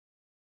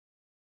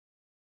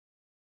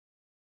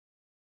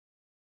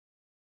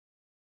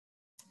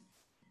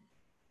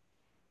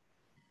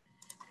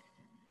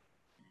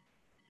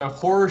a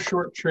horror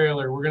short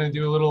trailer. We're gonna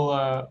do a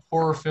little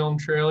horror film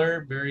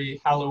trailer, very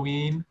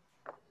Halloween.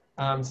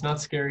 It's not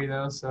scary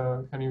though,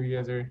 so if any of you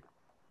guys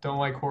don't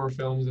like horror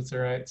films, it's all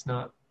right. It's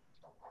not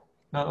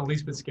the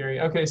least bit scary.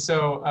 Okay,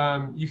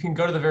 so you can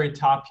go to the very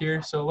top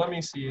here. So let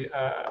me see.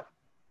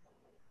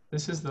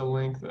 This is the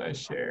link that I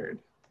shared.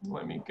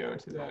 Let me go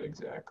to that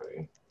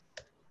exactly.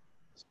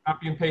 So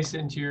copy and paste it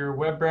into your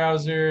web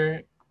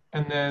browser,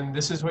 and then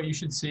this is what you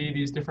should see,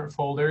 these different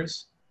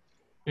folders.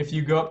 If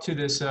you go up to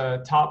this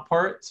top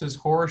part, it says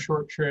horror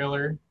short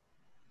trailer,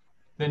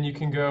 then you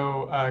can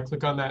go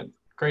click on that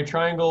gray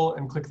triangle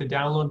and click the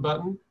download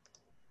button,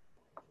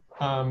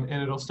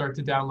 and it'll start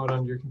to download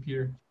on your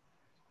computer.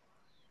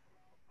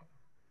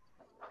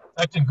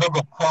 That's in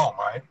Google Chrome,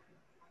 right?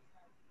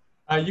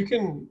 You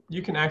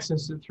can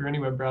access it through any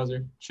web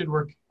browser. Should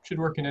work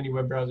in any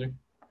web browser.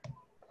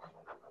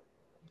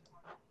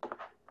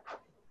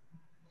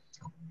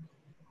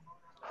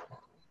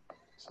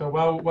 So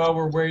while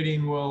we're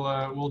waiting, we'll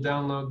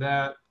download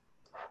that,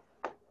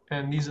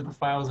 and these are the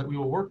files that we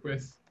will work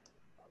with.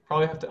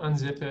 Probably have to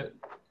unzip it.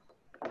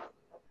 Let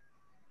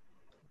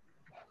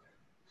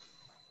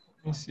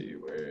me see,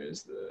 where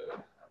is the?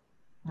 I'm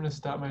gonna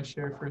stop my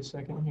share for a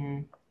second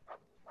here.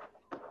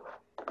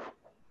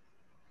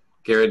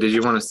 Garrett, did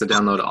you want us to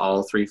download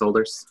all 3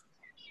 folders?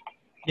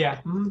 Yeah,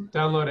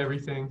 download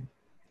everything.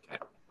 Okay.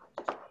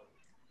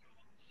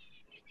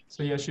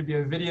 So yeah, it should be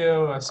a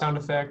video, sound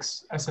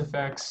effects,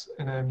 SFX,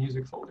 and a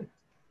music folder.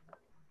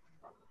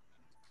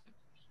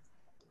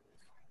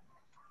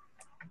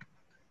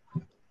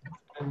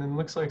 And then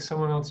looks like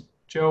someone else,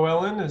 Joe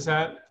Ellen,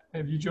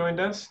 have you joined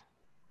us?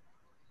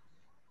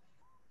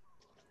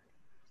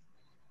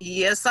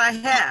 Yes, I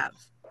have.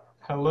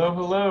 Hello,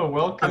 hello,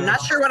 welcome. I'm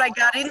not sure what I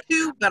got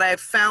into, but I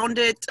found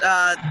it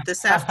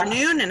this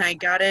afternoon, and I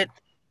got it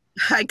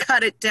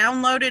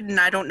downloaded, and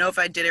I don't know if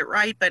I did it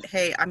right, but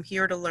hey, I'm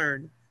here to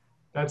learn.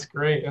 That's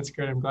great. That's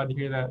great. I'm glad to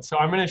hear that. So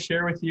I'm going to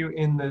share with you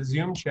in the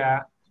Zoom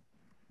chat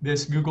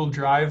this Google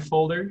Drive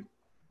folder.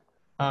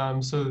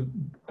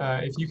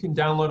 If you can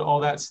download all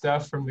that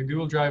stuff from the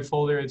Google Drive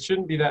folder, it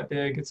shouldn't be that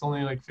big. It's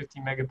only like 50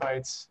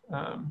 megabytes.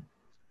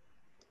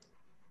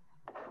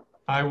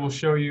 I will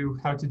show you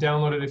how to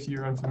download it if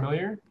you're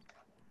unfamiliar.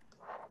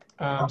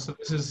 So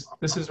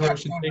this is where it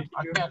should take you.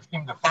 I can't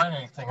seem to find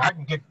anything. I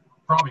can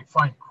probably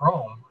find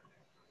Chrome,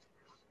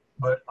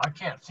 but I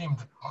can't seem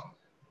to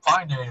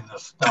find any of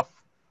this stuff.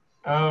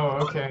 Oh,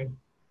 okay.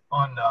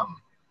 On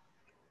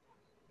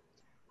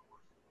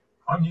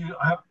I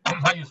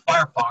use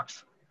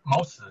Firefox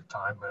most of the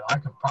time, but I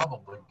could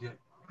probably get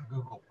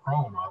Google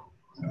Chrome up.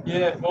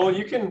 Yeah, well,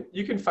 you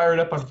can fire it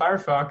up on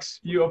Firefox.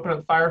 You open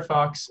up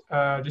Firefox,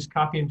 just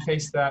copy and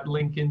paste that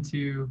link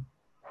into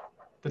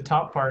the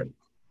top part.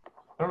 I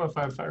don't know if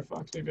I have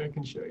Firefox. Maybe I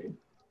can show you.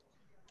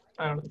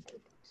 I don't know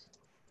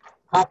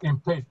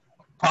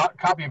Firefox.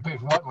 Copy and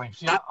paste what link?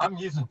 See, I'm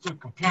using 2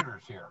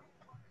 computers here.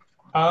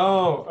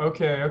 Oh,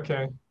 okay,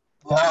 okay.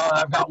 Well,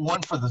 I've got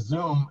one for the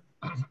Zoom,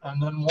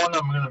 and then one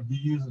I'm going to be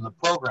using the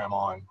program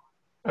on.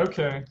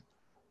 Okay.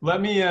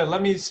 Let me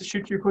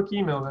shoot you a quick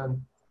email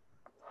then.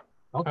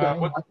 Okay, I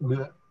can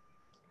do it.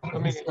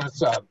 It's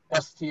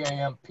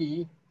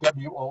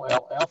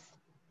STAMPWOLF.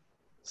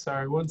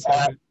 Sorry, one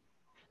second.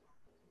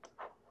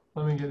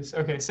 Let me get this.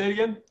 Okay, say it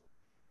again.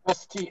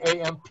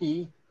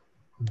 STAMPWOLF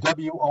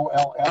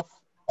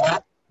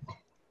at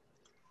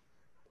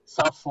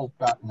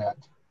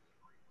southslope.net.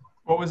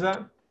 What was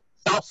that?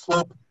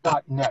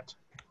 Southslope.net.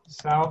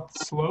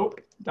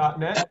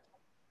 Southslope.net?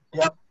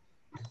 Yep.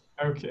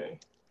 Okay.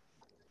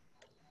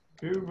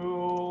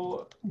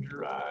 Google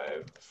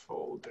Drive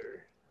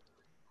folder.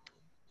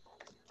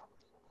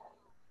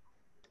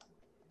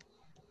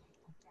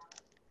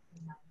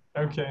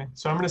 Okay,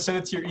 so I'm going to send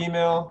it to your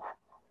email.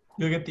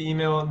 You'll get the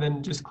email and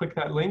then just click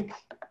that link,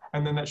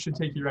 and then that should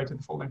take you right to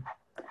the folder.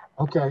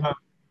 Okay.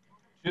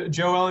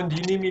 Joe Ellen, do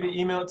you need me to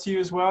email it to you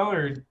as well,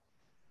 or?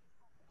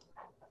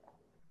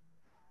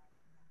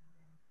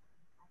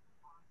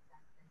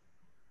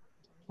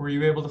 Were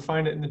you able to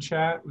find it in the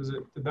chat?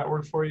 Did that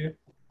work for you,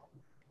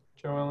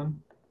 Joe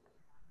Ellen?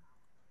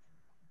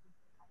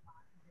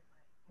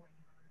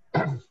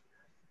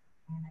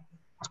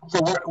 So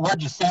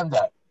where'd you send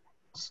that?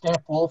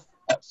 Stampwolf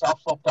at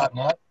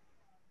southslope.net?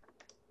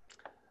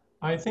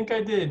 I think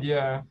I did,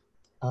 yeah.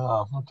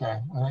 Oh,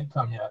 okay. It ain't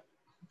come yet.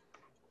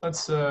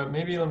 Let's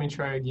maybe let me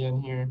try again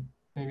here.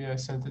 Maybe I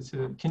sent it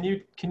to. Can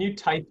you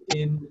type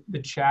in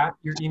the chat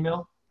your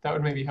email? That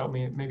would maybe help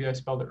me. Maybe I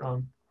spelled it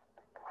wrong.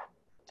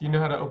 Do you know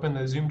how to open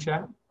the Zoom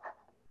chat?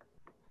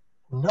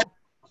 Nope.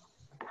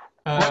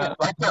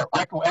 Right there.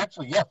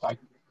 Yes.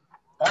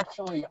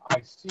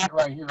 I see it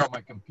right here on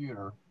my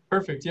computer.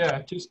 Perfect.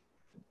 Yeah. Just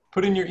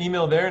put in your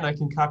email there, and I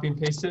can copy and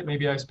paste it.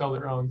 Maybe I spelled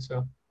it wrong.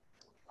 So.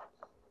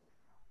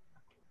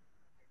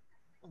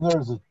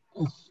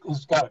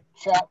 It's got a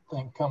chat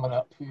thing coming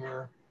up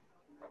here.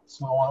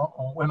 So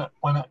wait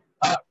a minute.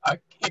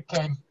 It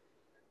came.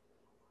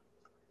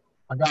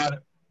 I got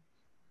it.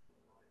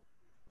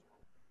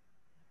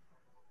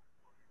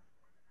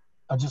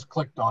 I just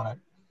clicked on it.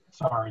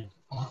 Sorry.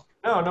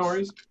 No, no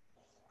worries.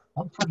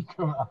 I'm pretty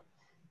cool.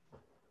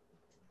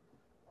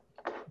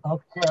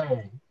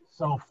 Okay,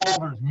 so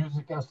folders,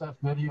 music, SF,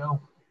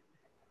 video.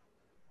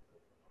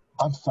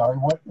 I'm sorry,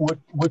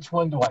 which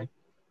one do I?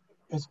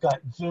 It's got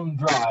Zoom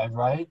Drive,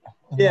 right?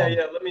 And Yeah, then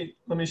yeah.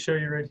 Let me show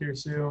you right here.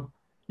 So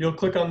you'll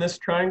click on this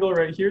triangle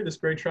right here, this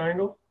gray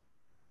triangle.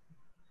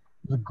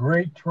 the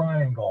Great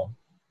Triangle.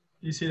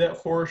 You see that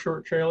horror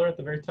short trailer at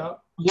the very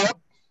top? Yep.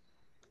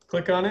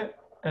 Click on it,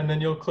 and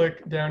then you'll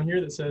click down here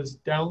that says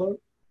download.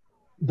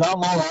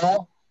 Download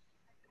all.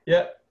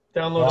 Yeah,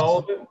 download all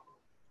of it.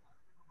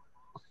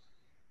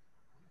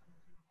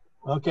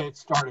 Okay, it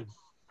started.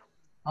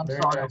 I'm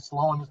Very sorry, I'm nice.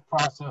 slowing this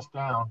process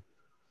down.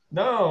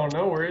 No,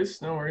 no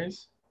worries, no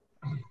worries.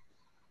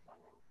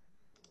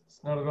 It's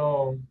not at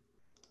all.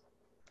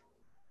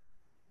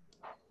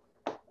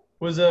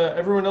 Was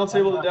everyone else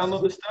able to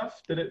download the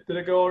stuff? Did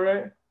it go all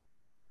right?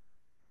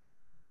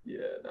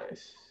 Yeah,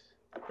 nice.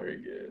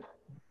 Very good.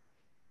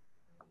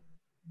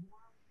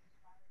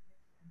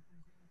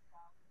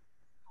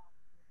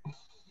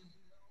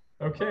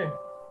 Okay.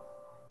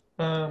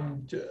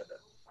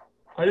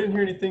 I didn't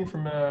hear anything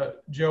from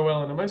Joe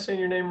Ellen. Am I saying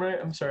your name right?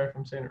 I'm sorry if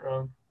I'm saying it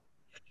wrong.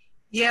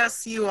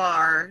 Yes, you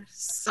are.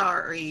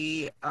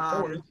 Sorry.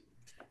 No worries.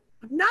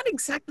 I'm not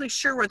exactly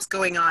sure what's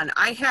going on.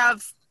 I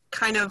have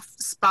kind of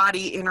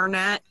spotty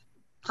internet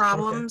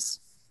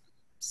problems,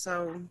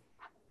 so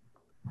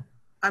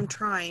I'm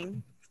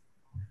trying.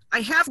 I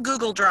have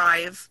Google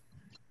Drive,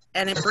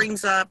 and it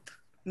brings up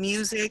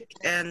music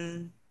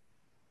and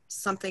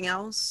something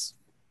else.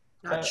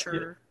 Not Yeah,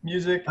 sure.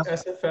 music,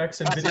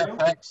 SFX, and video.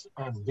 SFX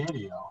and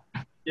video.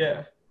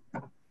 Yeah.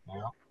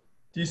 Yeah.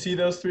 Do you see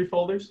those three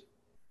folders?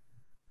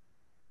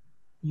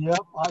 Yep,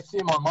 I see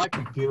them on my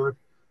computer,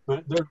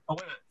 but they're wait a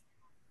minute.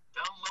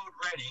 Download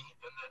ready,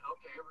 and then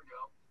okay, here we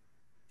go.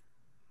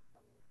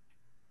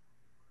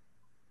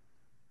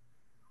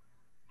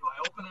 Do I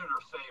open it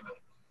or save it?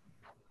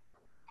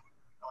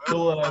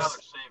 You'll, I'd rather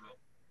save it.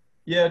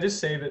 Yeah, just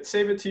save it.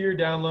 Save it to your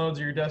downloads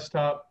or your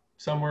desktop,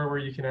 somewhere where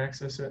you can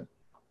access it.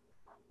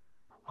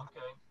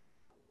 Okay.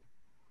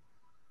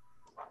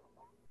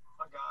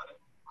 I got it.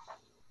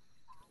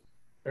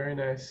 Very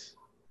nice.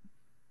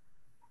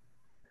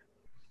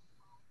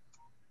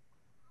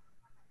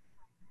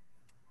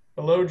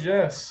 Hello,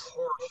 Jess.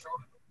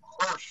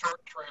 Horror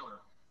short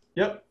trailer.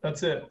 Yep,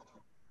 that's it.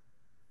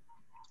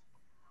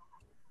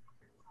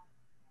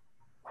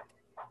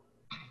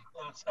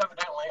 And it's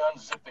evidently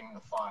unzipping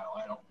the file.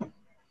 I don't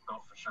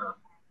know for sure.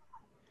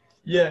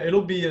 Yeah,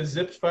 it'll be a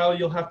zipped file.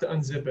 You'll have to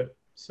unzip it.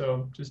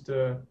 So just,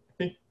 I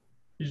think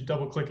you should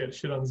double click it. It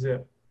should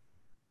unzip.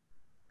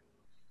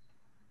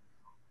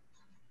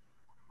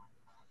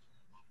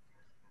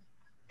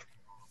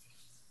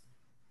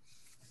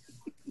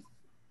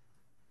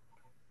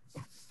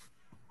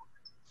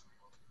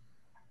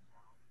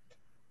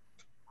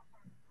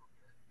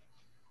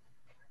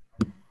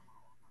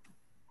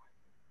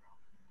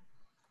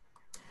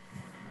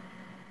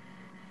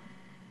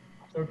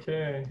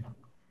 Okay.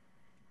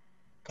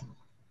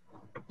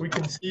 We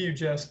can see you,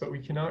 Jess, but we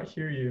cannot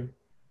hear you.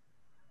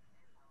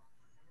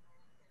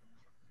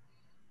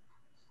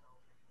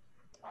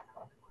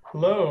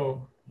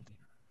 Hello.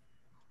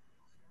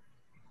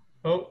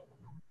 Oh.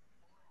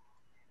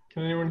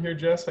 Can anyone hear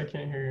Jess? I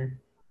can't hear you.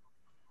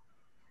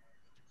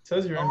 It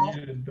says you're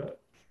unmuted, but.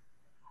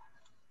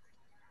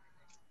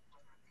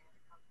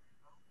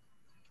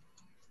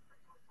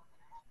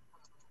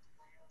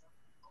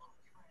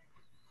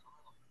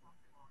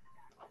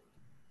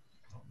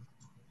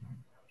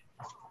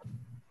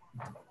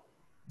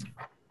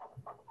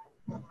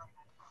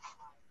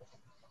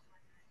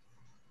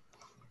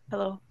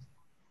 Hello.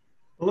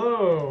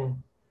 Hello.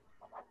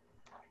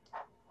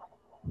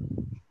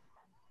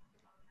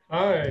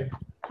 Hi.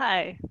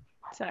 Hi.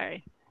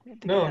 Sorry.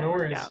 No, no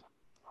worries.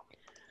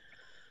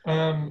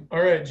 All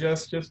right,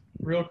 Jess, just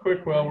real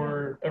quick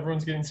while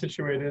everyone's getting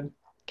situated.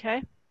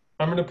 Okay.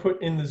 I'm going to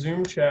put in the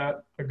Zoom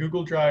chat a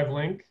Google Drive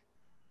link.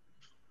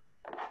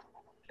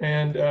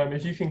 And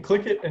if you can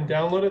click it and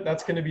download it,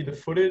 that's going to be the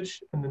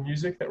footage and the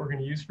music that we're going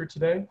to use for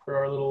today for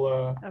our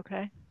little.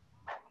 Okay.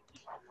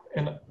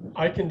 And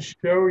I can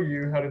show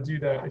you how to do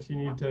that if you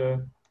need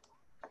to.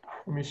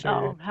 Let me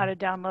show you. How to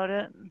download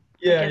it?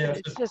 Yeah, I guess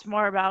yeah. it's just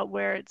more about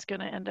where it's going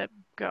to end up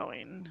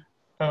going.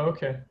 Oh,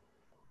 okay.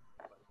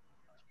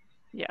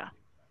 Yeah.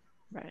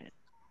 Right.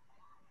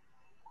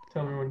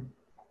 Tell me when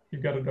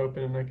you've got it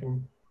open and I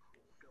can.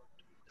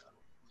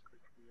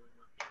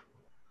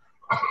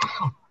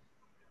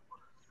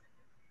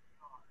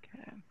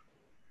 Okay.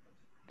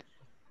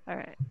 All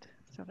right.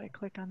 So if I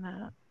click on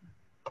that.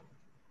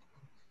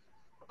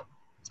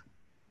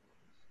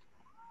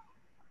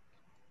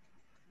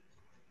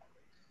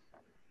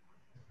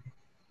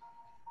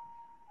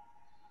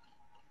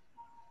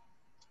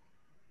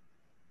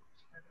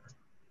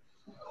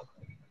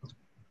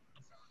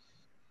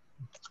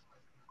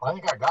 I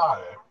think I got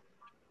it.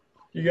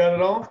 You got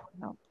it all?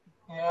 No.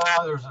 Yeah,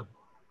 there's a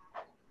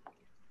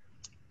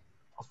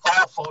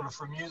file folder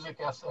for music,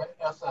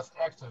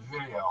 SSX, and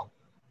video.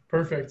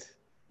 Perfect.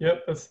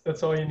 Yep,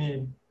 that's all you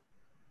need.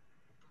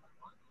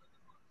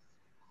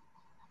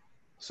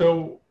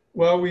 So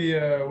while we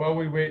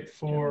wait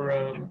for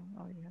Oh, you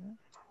got it.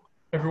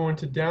 everyone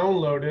to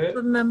download it.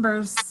 The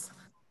members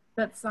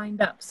that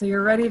signed up. So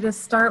you're ready to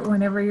start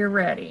whenever you're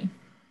ready.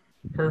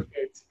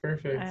 Perfect.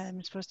 Perfect.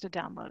 I'm supposed to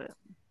download it.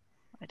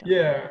 I don't.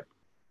 Yeah.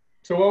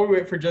 So while we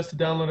wait for Jess to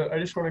download it, I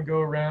just want to go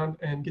around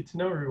and get to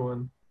know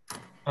everyone.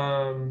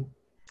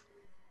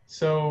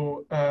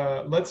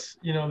 Let's,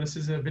 this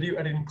is a video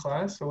editing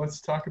class, so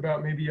let's talk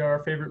about maybe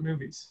our favorite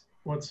movies.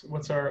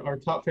 What's our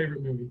top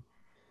favorite movie?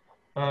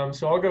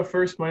 So I'll go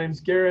first. My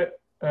name's Garrett.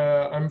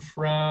 I'm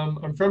from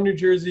New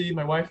Jersey.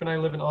 My wife and I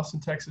live in Austin,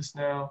 Texas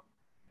now.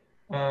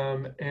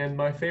 And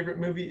my favorite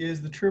movie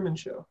is The Truman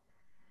Show.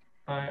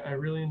 I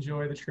really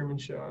enjoy The Truman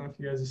Show. I don't know if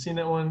you guys have seen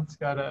that one. It's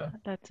got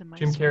That's in my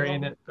Jim Carrey scroll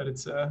in it, but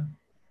it's an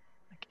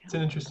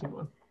interesting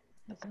one.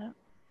 Isn't it?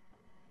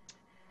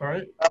 All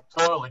right.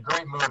 Absolutely,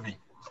 great movie.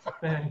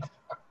 Thanks.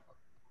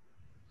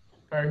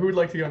 All right, who would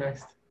like to go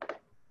next?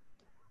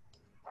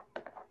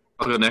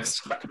 I'll go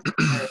next.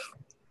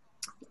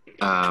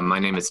 My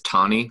name is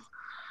Tawny.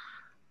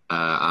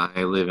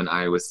 I live in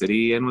Iowa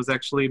City and was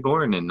actually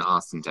born in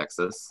Austin,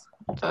 Texas.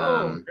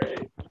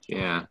 Great.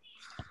 Yeah.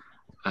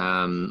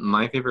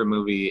 My favorite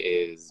movie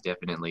is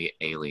definitely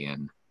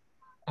Alien.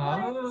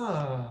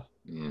 Ah,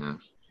 Yeah.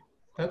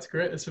 that's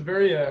great. It's a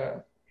very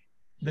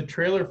the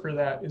trailer for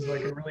that is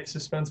like a really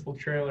suspenseful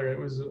trailer. It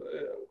was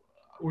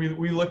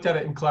we looked at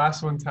it in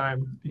class one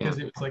time because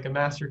it was like a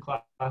master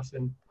class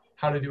in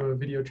how to do a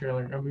movie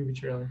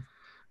trailer.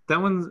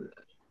 That one,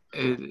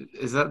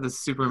 is that the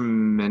super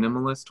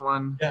minimalist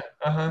one? Yeah.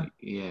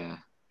 Yeah.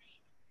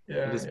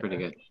 Yeah. It is pretty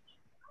good.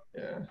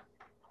 Yeah.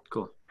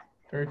 Cool.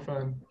 Very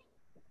fun.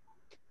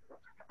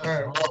 All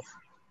right.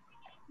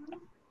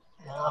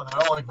 Yeah,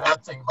 the only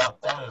bad thing about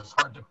that is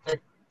hard to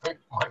pick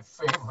my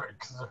favorite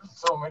because there's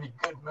so many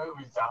good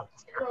movies out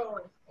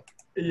there.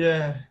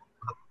 Yeah.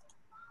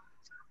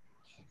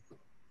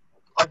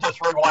 I just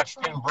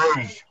rewatched In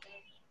Bruges.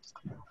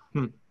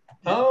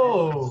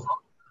 Oh.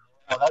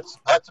 Yeah,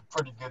 that's a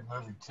pretty good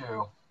movie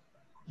too.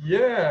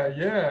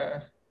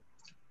 Yeah.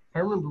 I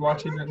remember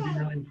watching that and being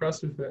really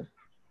impressed with it.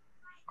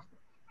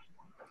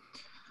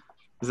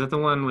 Is that the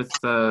one with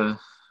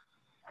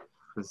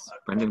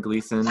Brendan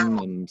Gleeson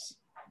and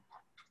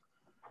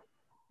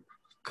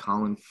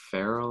Colin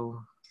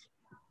Farrell?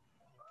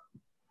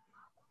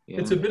 Yeah.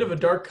 It's a bit of a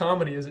dark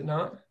comedy, is it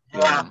not?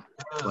 Yeah.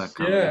 Black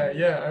comedy.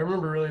 Yeah. I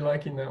remember really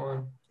liking that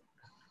one.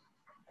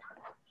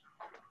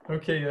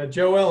 Okay,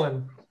 Joe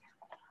Ellen.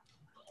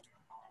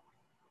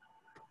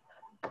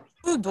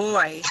 Oh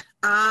boy.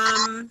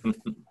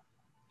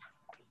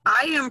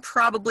 I am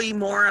probably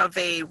more of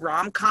a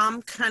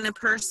rom-com kind of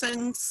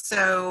person,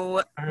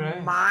 so All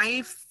right.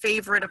 my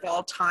favorite of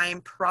all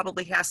time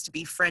probably has to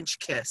be French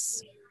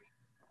Kiss.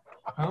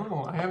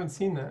 Oh, I haven't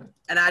seen that.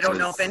 And I don't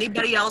know if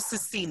anybody else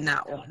has seen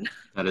that one.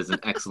 That is an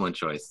excellent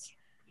choice.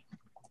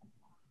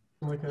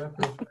 Look it up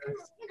real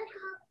fast.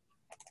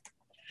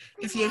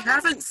 If you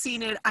haven't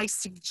seen it, I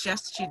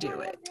suggest you do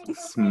it.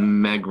 It's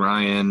Meg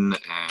Ryan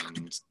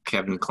and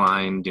Kevin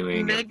Kline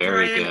doing a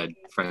very good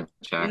French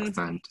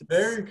accent. It's,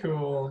 Very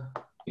cool.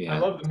 yeah, I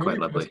love the quite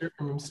movie lovely. poster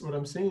from what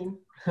I'm seeing.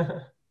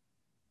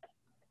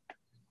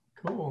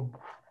 Cool.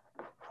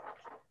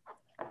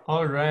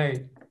 All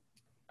right.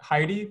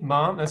 Heidi,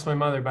 Mom, that's my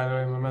mother, by the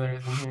way. My mother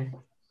isn't here.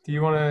 Do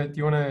you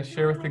wanna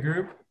share with the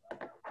group?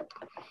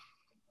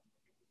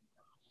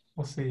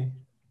 We'll see.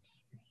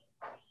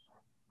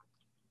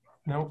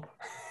 Nope.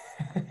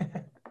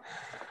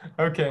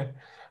 Okay.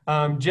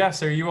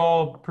 Jess, are you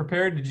all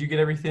prepared? Did you get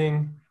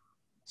everything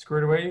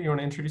squared away? You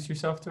want to introduce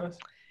yourself to us?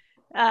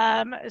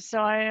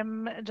 So I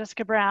am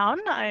Jessica Brown.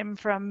 I'm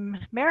from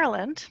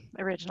Maryland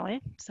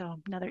originally, so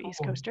another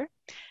East Coaster.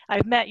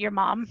 I've met your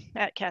mom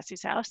at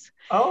Cassie's house.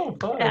 Oh,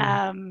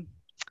 fun.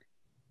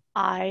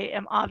 I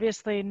am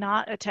obviously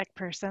not a tech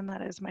person.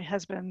 That is my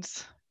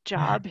husband's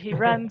job. He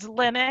runs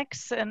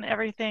Linux and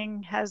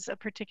everything has a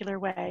particular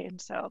way, and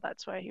so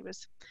that's why he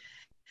was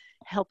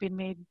helping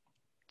me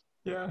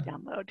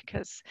download,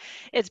 because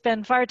it's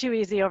been far too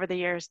easy over the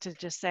years to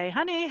just say,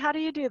 honey, how do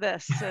you do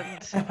this?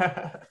 And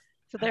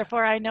so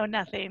therefore I know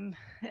nothing,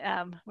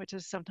 which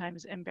is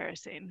sometimes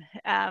embarrassing.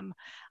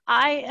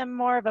 I am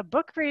more of a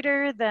book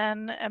reader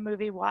than a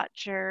movie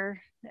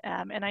watcher,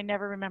 and I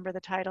never remember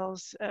the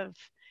titles of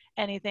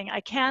anything.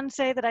 I can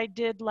say that I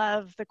did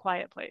love The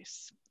Quiet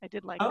Place. I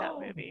did like that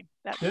movie.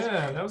 That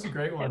was a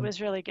great one. It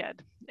was really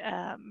good.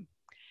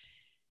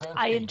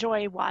 I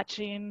enjoy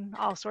watching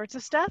all sorts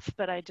of stuff,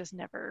 but I just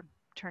never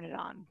turn it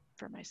on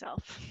for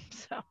myself.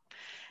 So,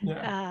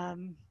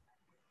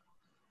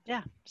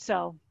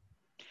 so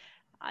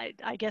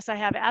I guess I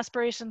have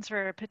aspirations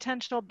for a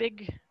potential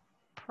big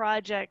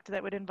project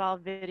that would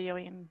involve video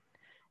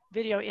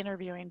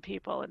interviewing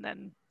people and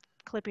then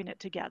clipping it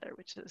together,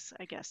 which is,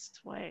 I guess,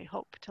 why I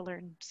hope to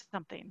learn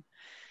something.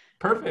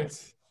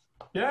 Perfect.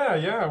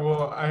 Yeah.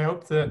 Well, I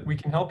hope that we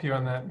can help you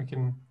on that. We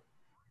can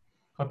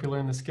help you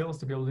learn the skills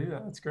to be able to do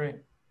that. That's great.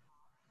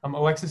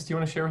 Alexis, do you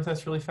want to share with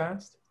us really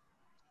fast?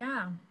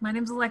 Yeah, my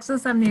name's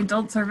Alexis. I'm the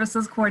Adult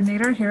Services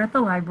Coordinator here at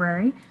the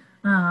library.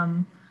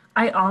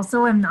 I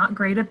also am not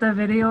great at the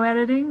video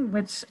editing,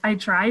 which I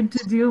tried to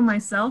do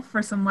myself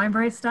for some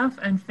library stuff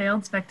and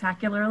failed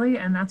spectacularly.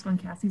 And that's when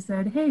Cassie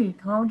said, "Hey,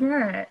 call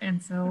Garrett."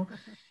 And so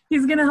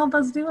he's going to help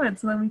us do it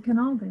so that we can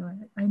all do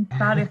it. I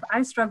thought if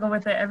I struggle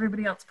with it,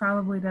 everybody else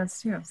probably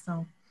does too.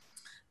 So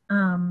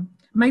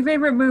my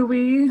favorite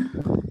movie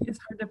is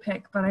hard to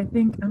pick, but I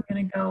think I'm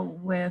going to go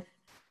with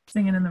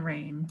Singing in the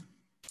Rain.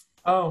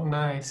 Oh,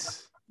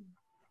 nice.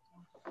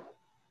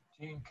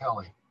 Gene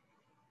Kelly.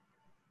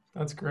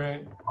 That's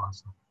great.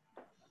 Awesome.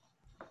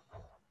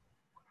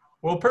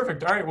 Well,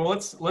 perfect. All right. Well,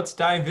 let's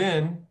dive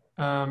in.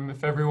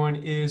 If everyone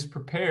is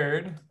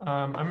prepared,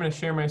 I'm going to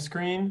share my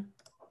screen,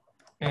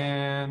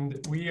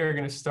 and we are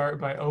going to start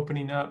by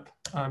opening up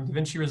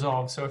DaVinci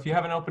Resolve. So if you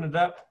haven't opened it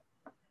up,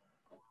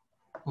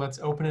 let's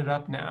open it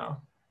up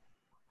now.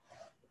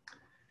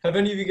 Have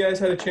any of you guys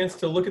had a chance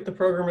to look at the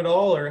program at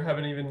all, or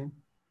haven't even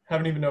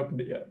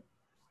opened it yet?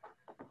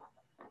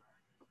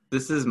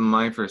 This is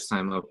my first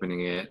time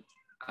opening it.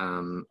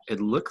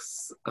 It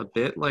looks a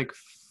bit like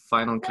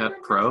Final Cut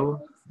Pro.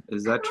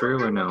 Is that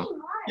true or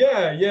no?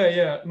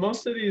 Yeah.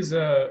 Most of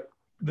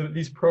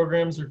these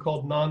programs are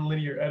called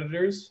non-linear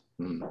editors.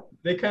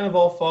 They kind of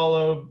all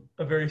follow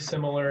a very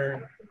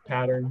similar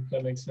pattern, if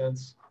that makes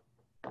sense.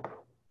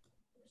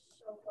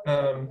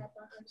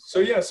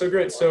 So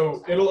great.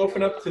 So it'll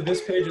open up to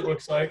this page, it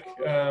looks like,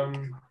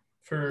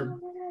 for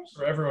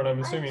everyone, I'm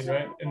assuming,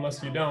 right?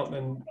 Unless you don't,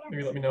 then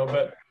maybe let me know.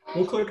 But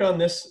we'll click on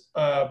this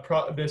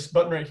this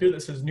button right here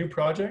that says New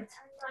Project.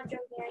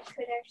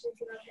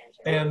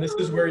 And this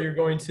is where you're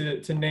going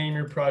to name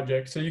your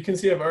project. So you can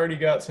see I've already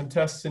got some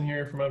tests in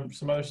here from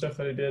some other stuff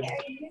that I did.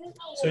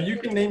 So you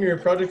can name your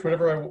project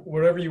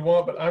whatever you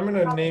want, but I'm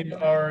going to name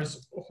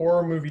ours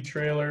Horror Movie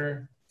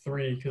Trailer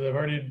 3 because I've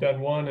already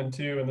done 1 and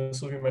 2, and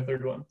this will be my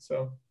 3rd one.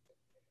 So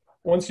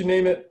once you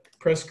name it,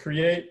 press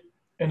Create,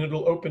 and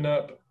it'll open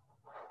up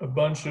a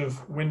bunch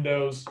of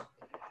windows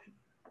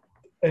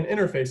and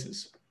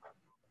interfaces.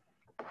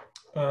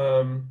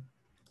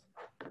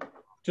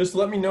 Just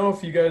let me know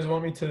if you guys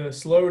want me to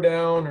slow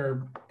down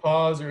or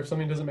pause, or if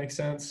something doesn't make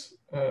sense.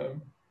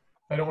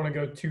 I don't want to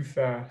go too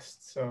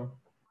fast. So,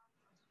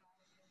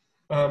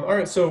 all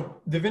right.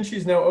 So DaVinci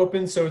is now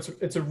open. So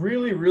it's a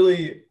really,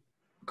 really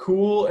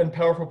cool and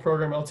powerful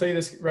program. I'll tell you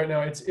this right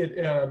now.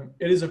 It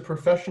is a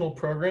professional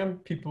program.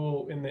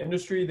 People in the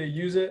industry, they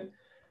use it.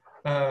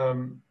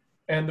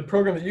 And the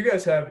program that you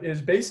guys have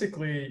is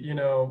basically,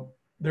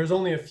 there's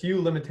only a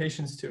few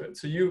limitations to it.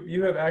 So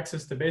you have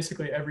access to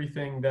basically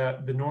everything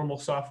that the normal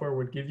software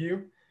would give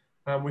you,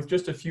 with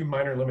just a few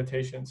minor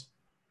limitations.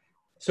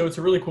 So it's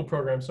a really cool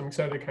program. So I'm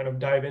excited to kind of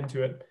dive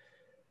into it.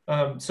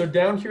 So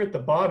down here at the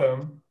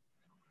bottom,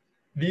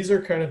 these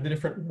are kind of the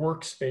different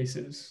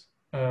workspaces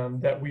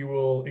that we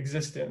will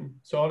exist in.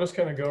 So I'll just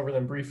kind of go over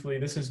them briefly.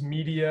 This is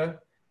media.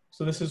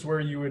 So this is where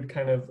you would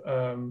kind of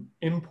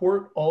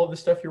import all of the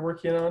stuff you're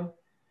working on.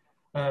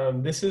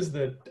 This is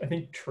I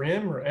think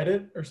trim or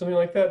edit or something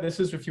like that. This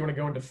is if you want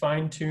to go into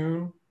fine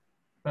tune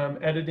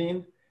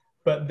editing,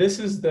 but this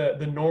is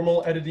the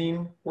normal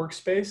editing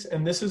workspace.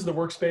 And this is the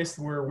workspace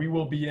where we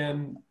will be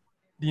in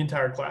the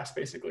entire class,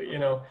 basically.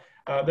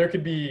 There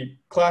could be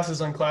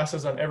classes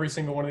on every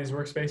single one of these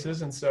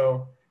workspaces. And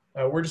so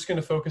we're just going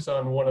to focus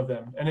on one of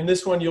them. And in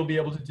this one, you'll be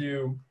able to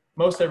do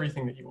most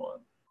everything that you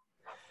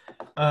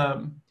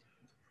want.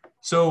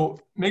 So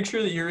make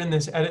sure that you're in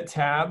this edit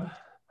tab.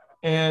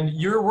 And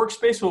your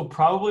workspace will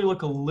probably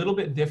look a little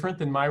bit different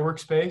than my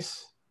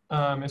workspace,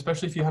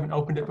 especially if you haven't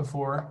opened it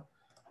before.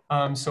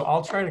 So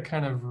I'll try to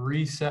kind of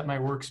reset my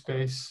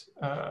workspace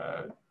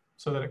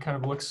so that it kind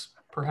of looks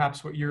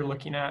perhaps what you're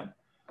looking at.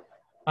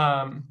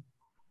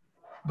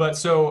 But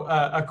so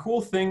a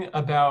cool thing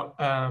about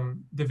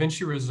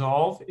DaVinci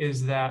Resolve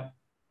is that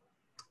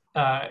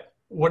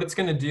what it's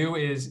going to do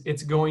is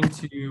it's going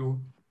to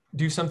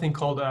do something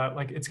called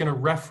it's going to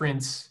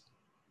reference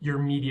your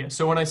media.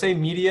 So when I say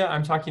media,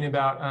 I'm talking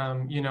about,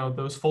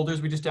 those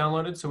folders we just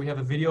downloaded. So we have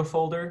a video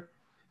folder,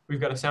 we've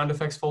got a sound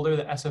effects folder,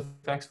 the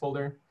SFX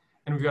folder,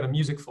 and we've got a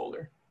music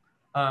folder.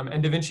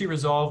 And DaVinci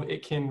Resolve,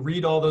 it can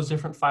read all those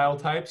different file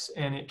types,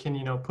 and it can,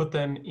 put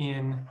them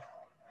in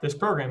this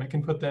program. It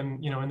can put them,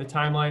 in the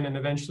timeline and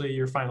eventually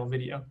your final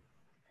video.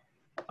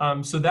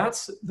 So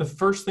that's the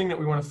first thing that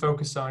we want to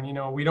focus on.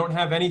 We don't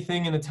have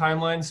anything in the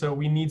timeline, so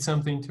we need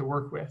something to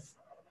work with.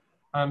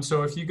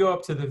 So if you go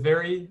up to the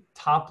very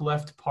top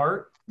left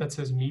part that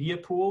says Media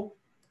Pool,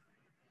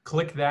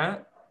 click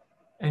that,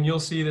 and you'll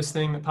see this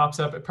thing that pops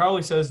up. It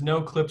probably says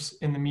no clips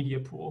in the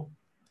media pool.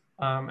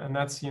 And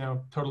that's,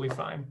 totally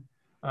fine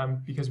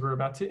because we're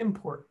about to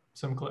import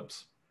some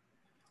clips.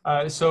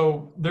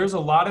 So there's a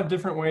lot of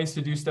different ways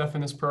to do stuff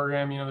in this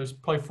program. There's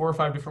probably 4 or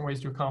 5 different ways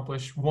to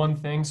accomplish one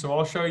thing. So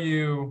I'll show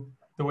you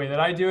the way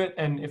that I do it.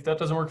 And if that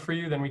doesn't work for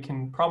you, then we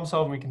can problem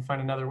solve and we can find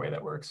another way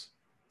that works.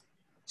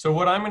 So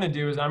what I'm going to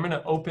do is I'm going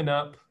to open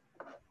up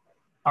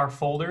our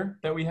folder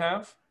that we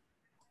have.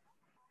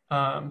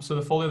 So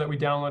the folder that we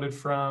downloaded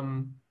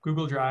from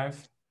Google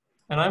Drive.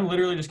 And I'm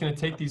literally just going to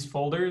take these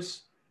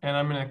folders and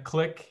I'm going to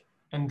click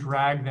and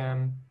drag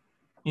them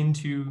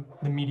into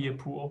the media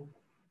pool.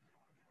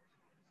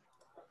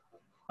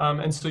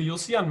 And so you'll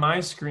see on my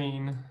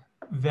screen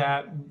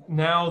that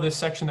now this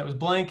section that was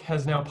blank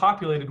has now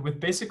populated with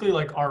basically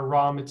like our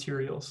raw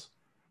materials.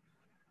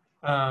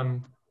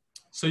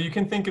 So you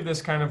can think of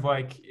this kind of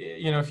like,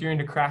 you know, if you're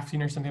into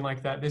crafting or something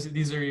like that,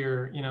 these are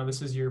your, you know,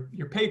 this is your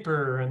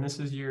paper, and this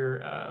is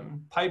your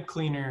pipe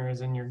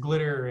cleaners and your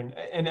glitter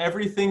and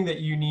everything that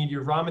you need,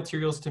 your raw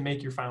materials to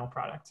make your final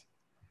product.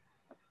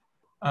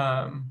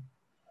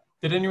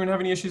 Did anyone have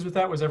any issues with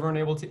that? Was everyone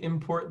able to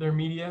import their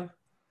media?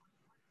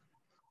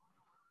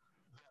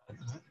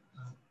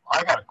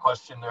 I got a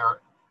question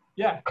there.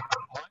 Yeah.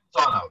 Mine's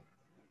on a,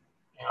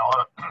 you know,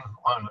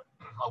 on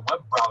a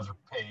web browser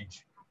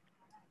page.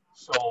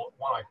 So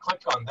when I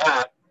click on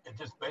that, it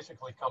just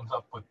basically comes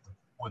up with the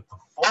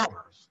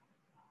folders.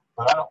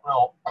 But I don't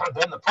know.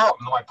 Then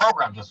my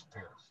program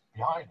disappears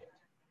behind it.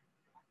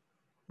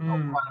 I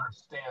don't quite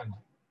understand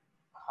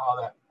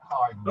how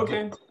I can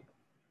Okay.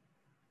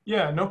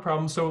 Yeah, no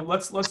problem. So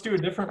let's do a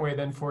different way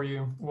then for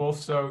you, Wolf.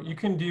 So you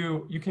can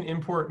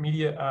import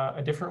media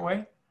a different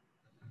way.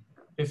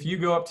 If you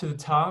go up to the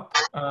top,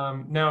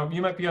 now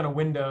you might be on a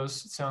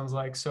Windows, it sounds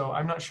like. So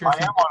I'm not sure.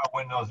 I am on a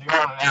Windows.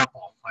 You're on an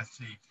Apple, I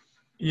see.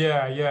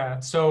 Yeah, yeah.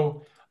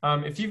 So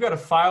if you've got a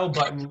file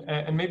button,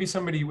 and maybe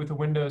somebody with a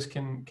Windows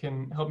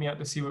can help me out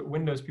to see what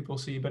Windows people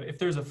see, but if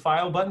there's a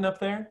file button up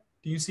there,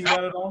 do you see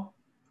that at all?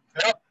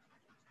 Yep.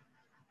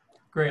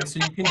 Great. So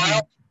you can do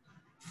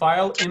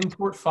file,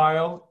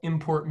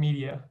 import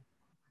media.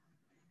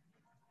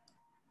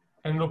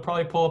 And it'll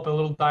probably pull up a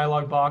little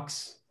dialog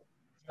box.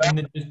 And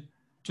then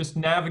just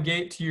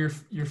navigate to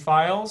your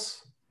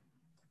files,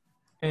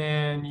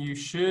 and you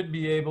should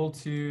be able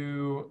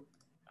to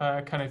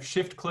kind of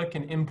shift click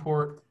and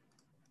import.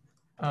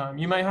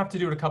 You might have to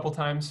do it a couple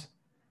times,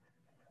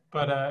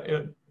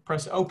 but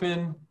press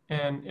open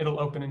and it'll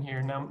open in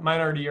here. Now mine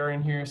already are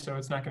in here, so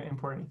it's not going to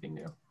import anything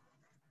new.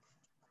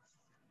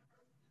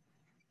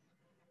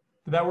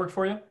 Did that work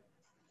for you?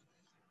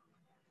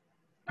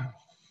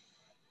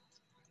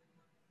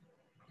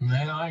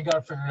 Man, I ain't got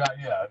it figured out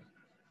yet.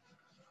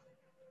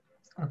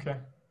 Okay.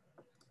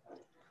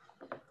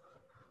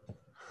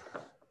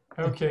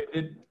 Okay.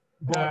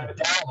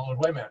 Download.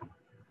 Wait a minute.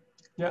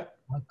 Yeah.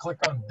 I click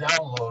on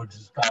downloads.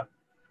 It's got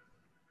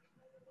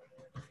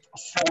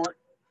short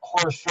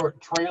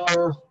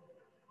trailer.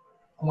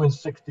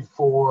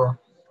 Win64.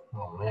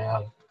 Oh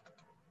man.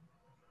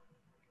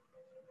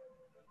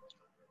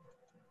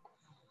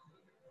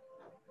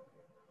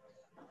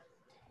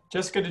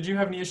 Jessica, did you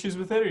have any issues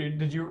with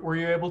it, or were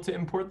you able to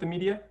import the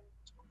media?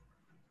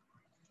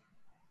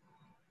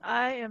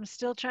 I am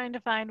still trying to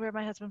find where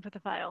my husband put the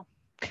file.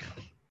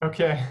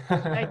 Okay.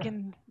 I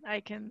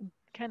can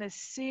kind of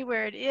see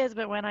where it is,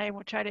 but when I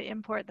try to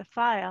import the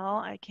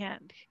file, I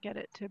can't get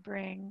it to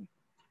go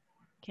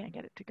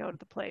to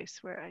the place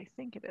where I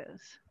think it is.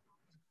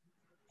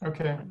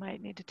 Okay. I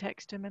might need to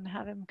text him and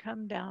have him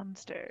come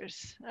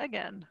downstairs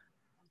again.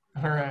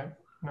 All right.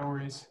 No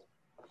worries.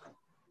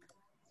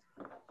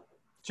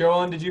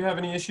 Joellen, did you have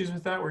any issues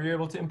with that? Were you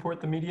able to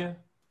import the media?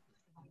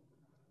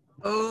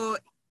 Oh,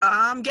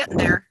 I'm getting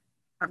there.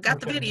 I've got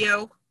the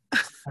video.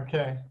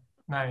 Okay,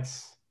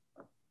 nice.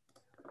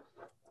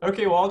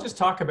 Okay, well, I'll just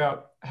talk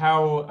about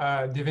how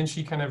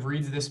DaVinci kind of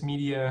reads this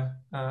media,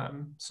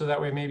 so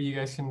that way maybe you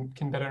guys can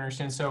better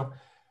understand. So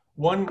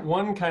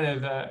one kind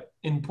of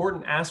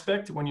important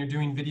aspect when you're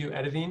doing video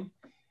editing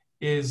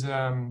is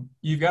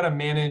you've got to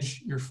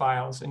manage your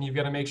files, and you've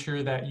got to make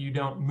sure that you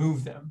don't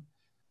move them.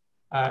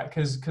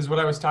 Because what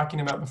I was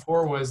talking about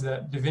before was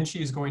that DaVinci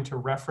is going to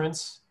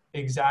reference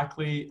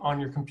exactly on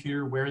your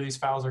computer where these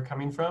files are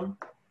coming from.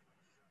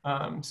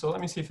 So let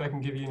me see if I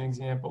can give you an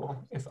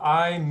example. If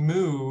I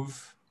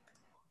move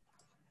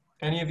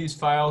any of these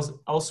files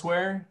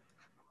elsewhere,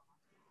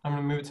 I'm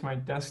going to move it to my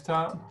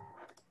desktop.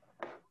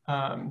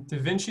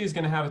 DaVinci is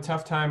going to have a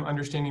tough time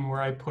understanding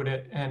where I put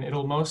it, and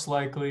it'll most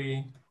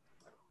likely,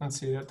 let's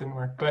see, that didn't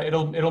work, but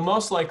it'll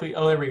most likely,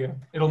 oh, there we go.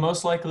 It'll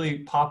most likely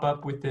pop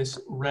up with this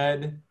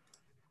red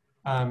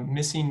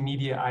missing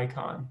media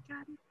icon.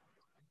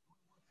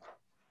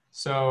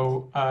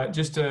 So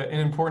just an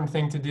important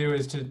thing to do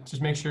is to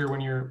just make sure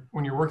when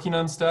you're working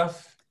on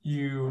stuff,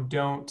 you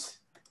don't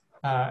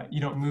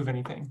move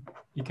anything,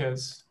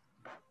 because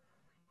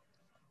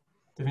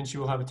DaVinci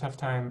will have a tough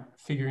time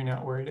figuring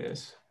out where it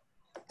is.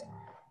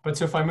 But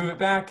so if I move it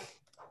back,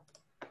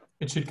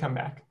 it should come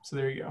back. So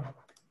there you go.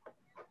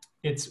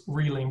 It's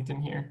relinked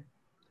in here.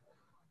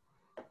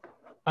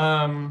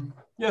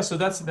 Yeah, so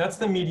that's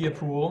the media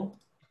pool.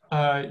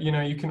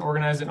 You can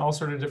organize it in all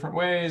sorts of different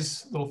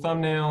ways. Little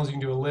thumbnails, you can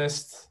do a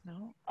list.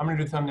 No. I'm gonna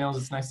do thumbnails.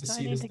 It's nice to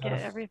see this I need to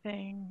get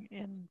everything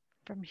in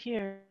from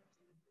here.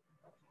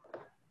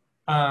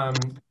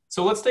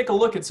 So let's take a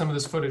look at some of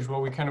this footage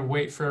while we kind of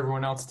wait for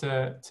everyone else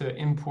to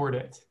import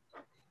it.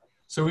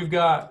 So we've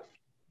got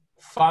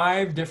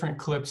 5 different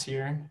clips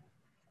here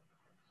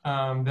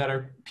that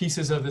are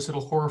pieces of this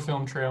little horror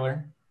film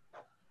trailer.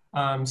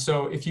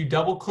 So if you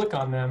double click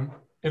on them,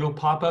 it'll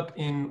pop up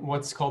in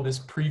what's called this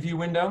preview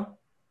window.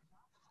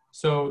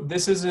 So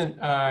this isn't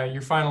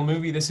your final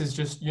movie. This is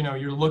just, you know,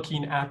 you're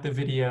looking at the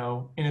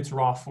video in its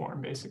raw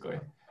form, basically.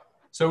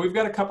 So we've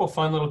got a couple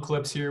fun little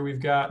clips here.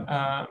 We've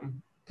got,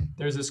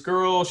 there's this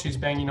girl, she's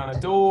banging on a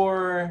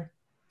door.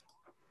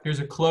 Here's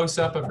a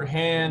close-up of her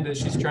hand as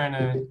she's trying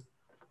to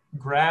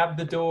grab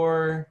the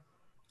door.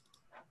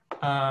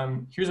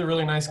 Here's a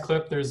really nice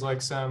clip. There's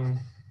like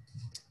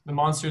the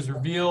monster's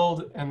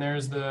revealed, and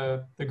there's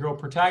the girl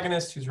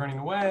protagonist who's running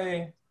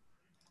away.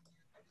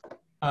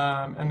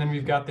 And then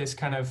we've got this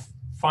kind of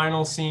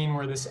final scene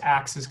where this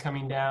axe is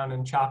coming down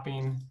and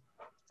chopping.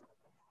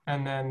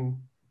 And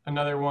then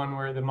another one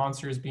where the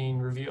monster is being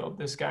revealed,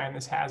 this guy in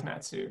this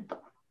hazmat suit.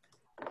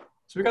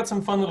 So we've got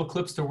some fun little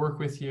clips to work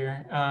with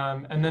here.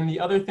 And then the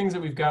other things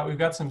that we've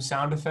got some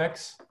sound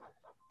effects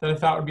that I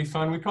thought would be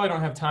fun. We probably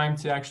don't have time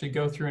to actually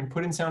go through and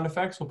put in sound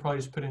effects. We'll probably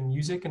just put in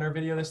music in our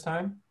video this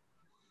time.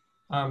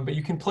 But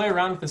you can play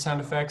around with the sound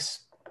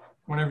effects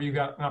whenever you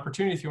got an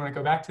opportunity if you want to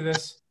go back to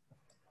this.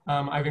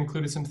 I've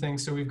included some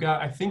things. So we've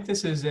got, I think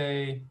this is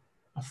a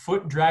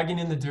foot dragging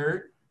in the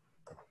dirt.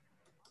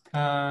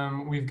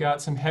 We've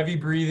got some heavy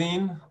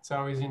breathing. It's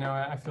always, you know,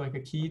 I feel like a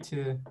key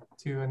to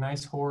a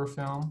nice horror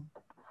film.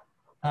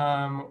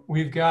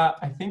 We've got,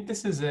 I think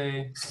this is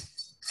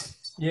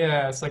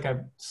yeah, it's like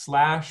a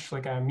slash,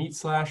 like a meat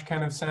slash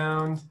kind of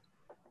sound.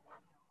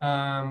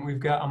 We've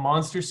got a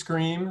monster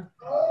scream.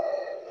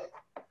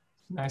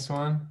 Nice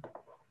one.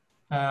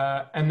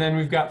 And then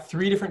we've got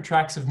 3 different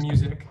tracks of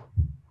music.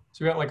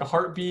 So we got like a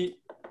heartbeat.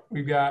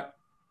 We've got,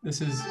 this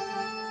is,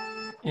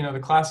 you know, the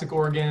classic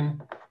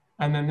organ.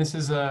 And then this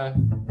is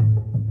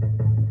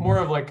more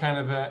of like kind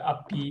of a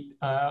upbeat,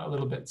 a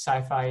little bit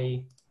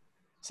sci-fi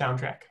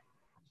soundtrack.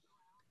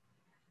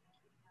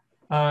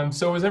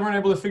 So was everyone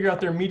able to figure out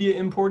their media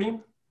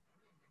importing?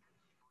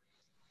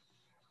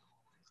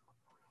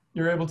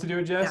 You're able to do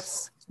it, Jess?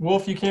 Yes.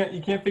 Wolf, you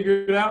can't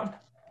figure it out?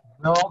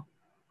 No.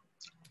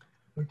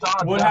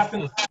 What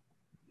happens?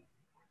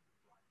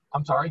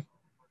 I'm sorry.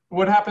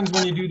 What happens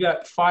when you do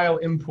that file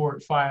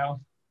import file?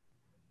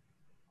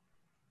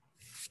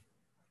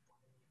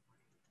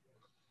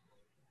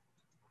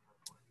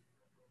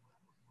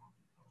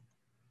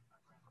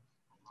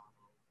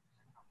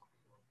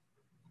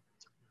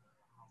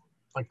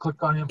 I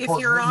click on import.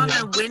 If you're on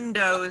media. a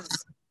Windows,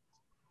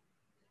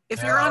 if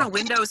Yeah. you're on a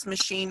Windows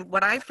machine,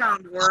 what I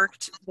found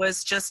worked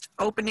was just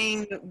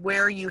opening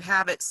where you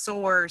have it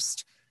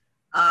sourced,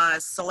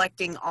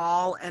 selecting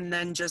all, and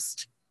then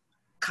just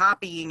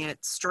copying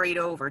it straight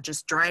over,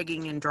 just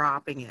dragging and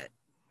dropping it.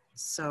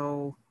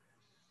 So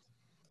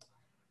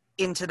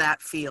into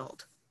that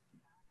field.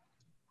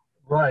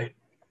 Right.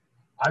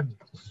 I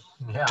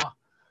got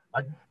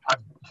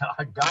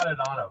it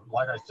on a,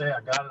 like I say,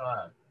 I got it on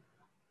a,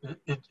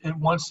 it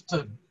wants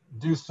to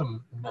do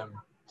some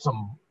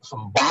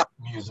Bach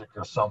music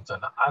or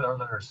something. I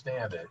don't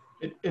understand it.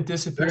 It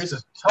disappears. This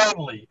is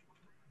totally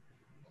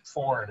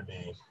foreign to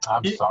me.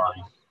 I'm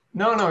sorry.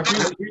 No,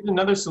 here's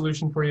another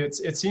solution for you.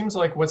 It seems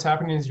like what's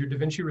happening is your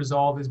DaVinci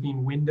Resolve is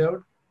being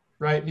windowed,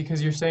 right?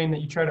 Because you're saying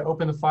that you try to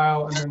open the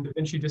file and then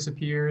DaVinci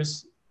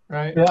disappears,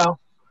 right? Yeah.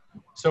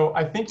 So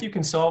I think you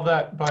can solve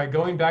that by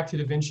going back to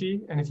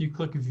DaVinci, and if you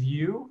click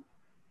View.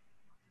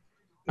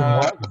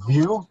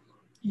 View?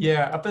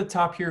 Yeah, up at the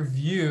top here,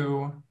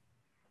 View.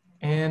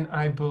 And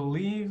I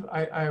believe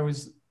I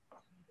was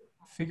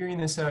figuring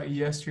this out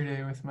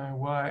yesterday with my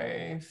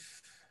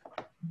wife,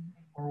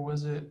 or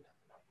was it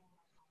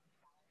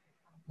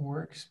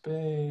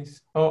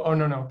Workspace? Oh,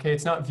 no. Okay,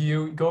 it's not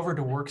View. Go over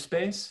to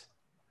Workspace.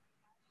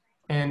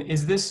 And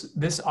is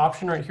this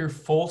option right here,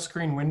 full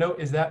screen window,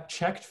 is that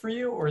checked for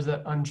you or is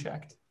that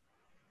unchecked?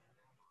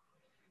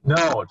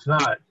 No, it's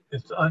not.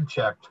 It's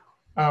unchecked.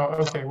 Oh,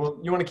 okay. Well,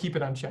 you want to keep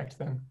it unchecked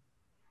then.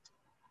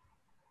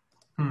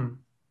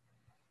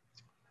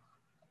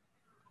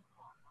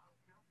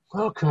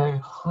 Okay.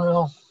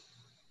 Well,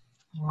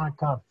 I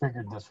kind of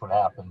figured this would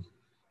happen.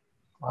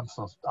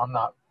 I'm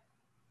not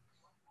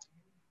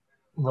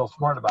real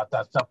smart about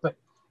that stuff, but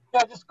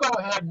yeah, just go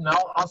ahead and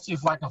I'll see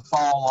if I can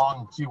follow along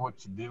and see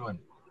what you do and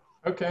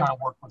Okay. kind of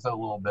work with it a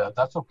little bit.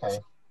 That's okay.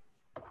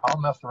 I'll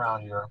mess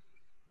around here.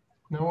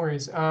 No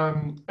worries.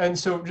 And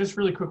so just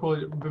really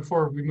quickly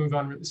before we move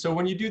on, so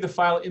when you do the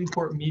file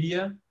import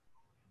media,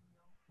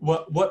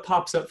 what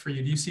pops up for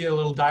you? Do you see a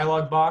little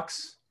dialog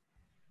box?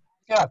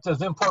 Yeah, it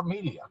says import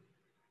media.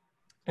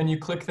 And you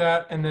click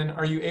that, and then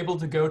are you able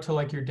to go to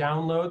like your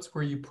downloads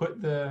where you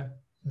put the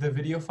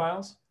video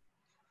files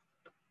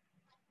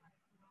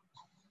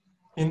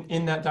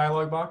in that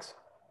dialog box?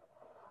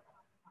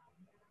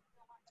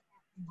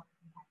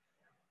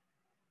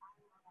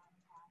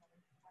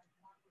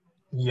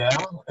 Yeah,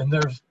 and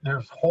there's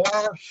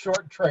horror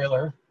short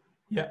trailer.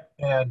 Yeah.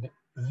 And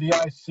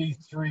VIC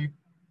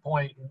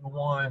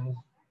 3.1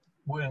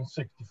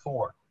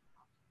 Win64.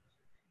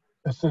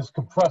 It says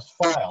compressed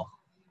file.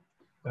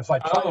 If I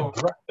try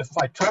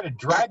to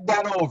drag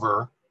that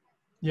over,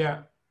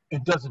 yeah,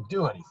 it doesn't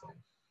do anything.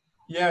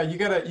 Yeah, you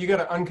gotta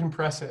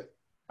uncompress it.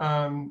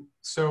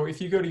 So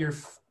if you go to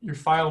your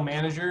file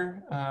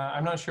manager,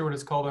 I'm not sure what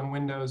it's called on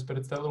Windows, but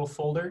it's that little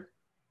folder.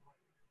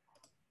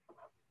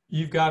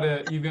 you've got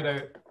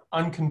to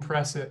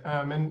uncompress it.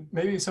 And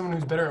maybe someone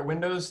who's better at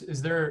Windows,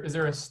 is there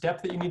a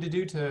step that you need to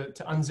do to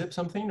unzip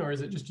something, or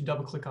is it just you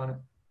double click on it?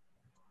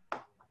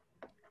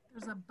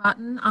 There's a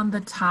button on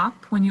the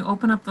top when you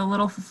open up the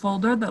little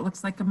folder that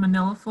looks like a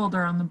manila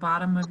folder on the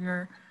bottom of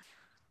your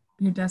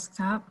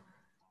desktop.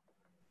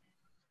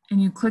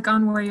 And you click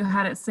on where you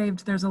had it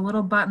saved. There's a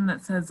little button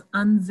that says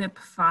unzip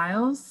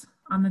files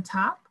on the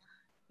top.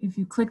 If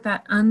you click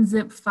that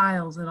unzip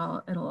files,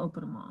 it'll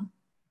open them all.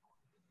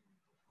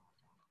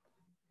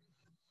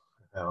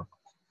 Yeah.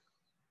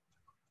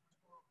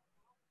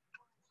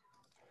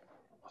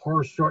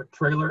 Horror short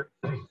trailer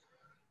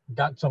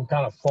got some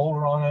kind of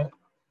folder on it.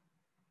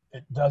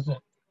 It doesn't.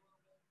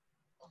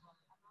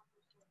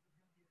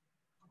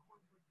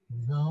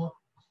 No.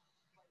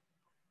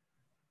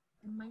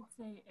 It might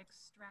say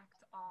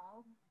extract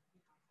all.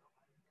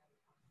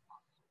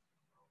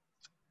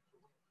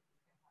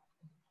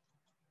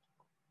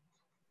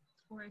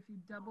 Or if you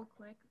double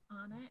click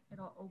on it,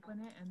 it'll open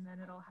it and then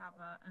it'll have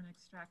an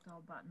extract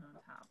all button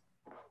on top.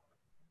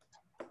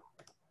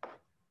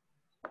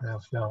 No, I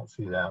don't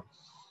see that.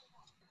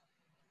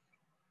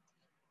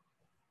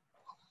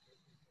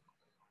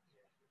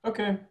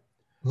 Okay.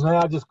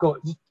 No, just go.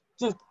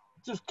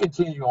 Just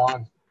continue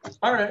on.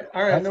 All right.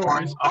 That's No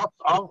fine. worries.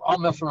 I'll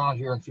mess around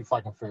here and see if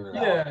I can figure it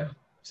out. Yeah,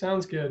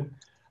 sounds good.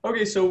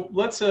 Okay, so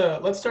let's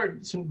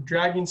start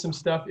dragging some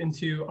stuff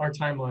into our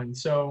timeline.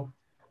 So,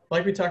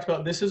 like we talked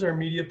about, this is our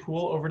media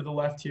pool over to the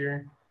left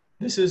here.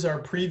 This is our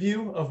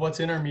preview of what's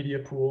in our media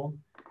pool,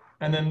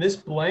 and then this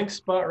blank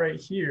spot right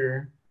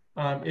here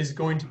is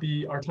going to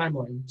be our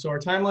timeline. So our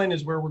timeline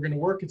is where we're going to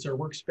work. It's our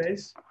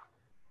workspace.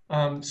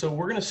 So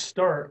we're going to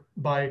start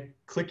by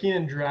clicking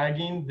and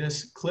dragging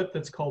this clip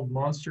that's called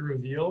Monster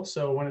Reveal.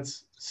 So when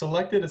it's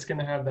selected, it's going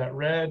to have that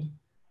red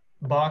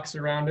box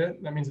around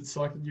it. That means it's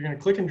selected. You're going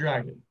to click and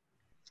drag it.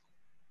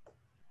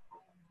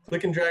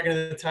 Click and drag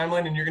into the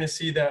timeline, and you're going to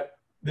see that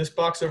this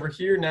box over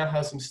here now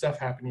has some stuff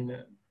happening in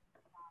it.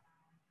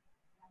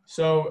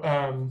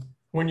 So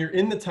when you're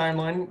in the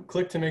timeline,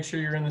 click to make sure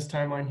you're in this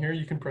timeline here.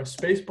 You can press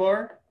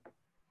spacebar,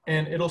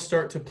 and it'll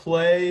start to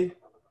play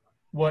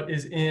what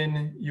is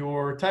in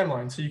your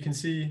timeline. So you can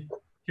see,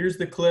 here's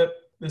the clip.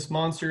 This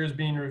monster is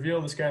being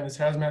revealed. This guy in this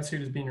hazmat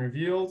suit is being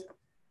revealed.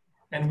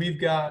 And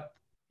we've got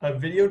a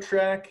video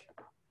track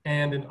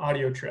and an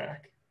audio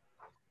track.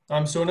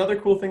 So another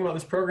cool thing about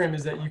this program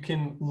is that you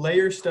can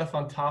layer stuff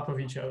on top of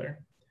each other.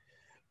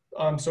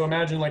 So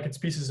imagine like it's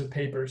pieces of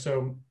paper.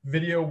 So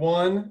video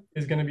 1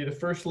 is going to be the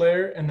first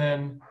layer. And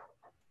then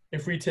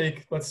if we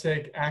take, let's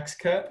take axe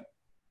cut,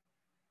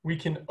 we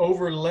can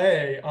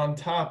overlay on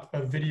top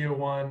of video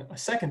 1 a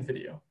second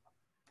video.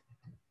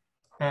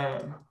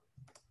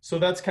 So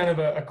that's kind of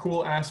a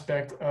cool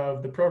aspect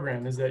of the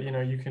program, is that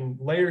you can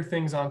layer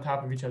things on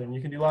top of each other, and you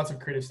can do lots of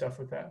creative stuff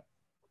with that.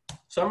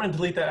 So I'm going to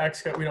delete that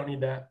axe cut. We don't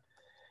need that.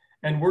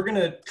 And we're going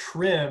to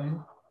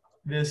trim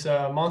this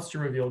monster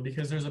reveal,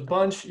 because there's a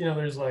bunch,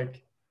 there's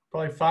like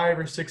probably 5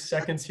 or 6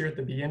 seconds here at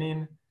the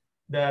beginning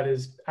that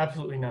is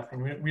absolutely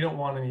nothing. We don't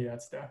want any of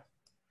that stuff.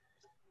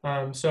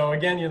 So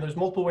again, there's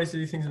multiple ways to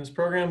do things in this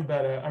program,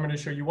 but I'm going to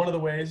show you one of the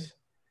ways.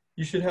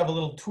 You should have a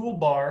little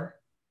toolbar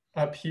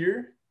up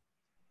here,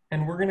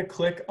 and we're going to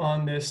click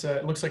on this.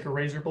 It looks like a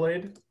razor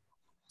blade.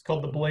 It's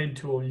called the blade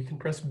tool. You can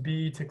press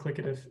B to click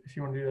it if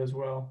you want to do that as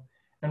well.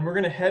 And we're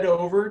going to head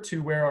over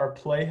to where our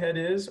playhead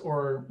is,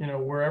 or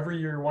wherever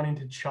you're wanting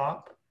to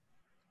chop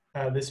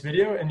this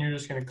video, and you're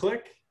just going to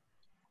click,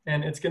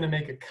 and it's going to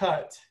make a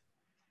cut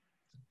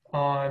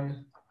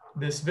on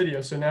this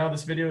video. So now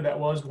this video that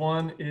was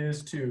 1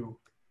 is 2.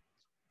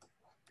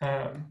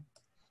 And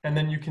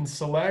then you can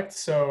select.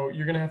 So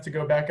you're going to have to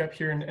go back up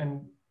here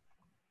and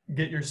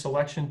get your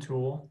selection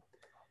tool.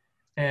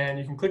 And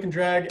you can click and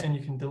drag, and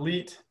you can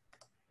delete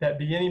that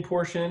beginning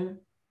portion.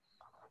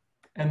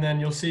 And then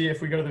you'll see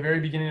if we go to the very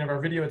beginning of our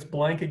video, it's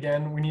blank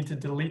again. We need to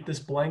delete this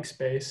blank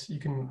space. You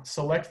can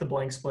select the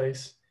blank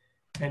space,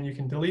 and you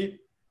can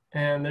delete.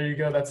 And there you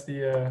go. That's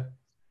the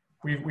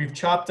We've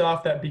chopped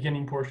off that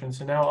beginning portion.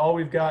 So now all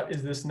we've got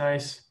is this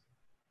nice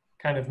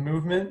kind of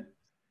movement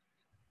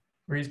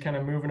where he's kind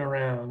of moving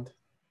around.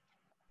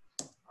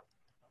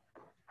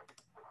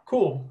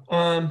 Cool.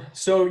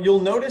 So you'll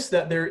notice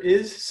that there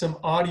is some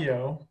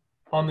audio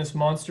on this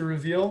monster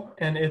reveal,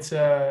 and it's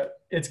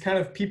kind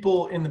of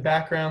people in the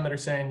background that are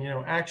saying,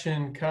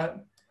 action,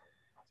 cut.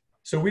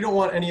 So we don't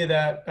want any of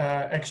that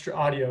extra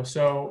audio.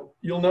 So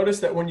you'll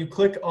notice that when you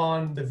click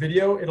on the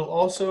video, it'll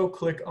also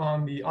click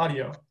on the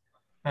audio.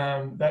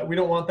 That we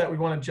don't want that. We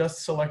want to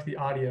just select the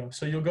audio.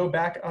 So you'll go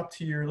back up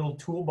to your little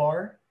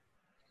toolbar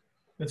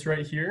that's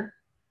right here.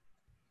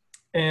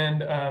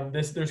 And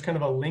there's kind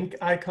of a link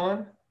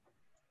icon.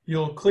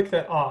 You'll click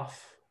that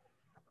off.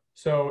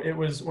 So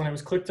when it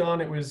was clicked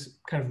on, it was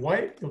kind of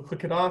white. You'll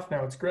click it off.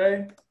 Now it's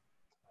gray.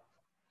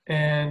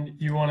 And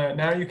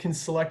now you can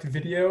select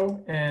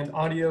video and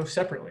audio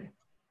separately.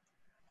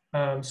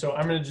 So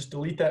I'm going to just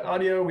delete that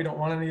audio. We don't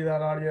want any of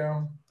that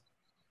audio.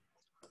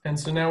 And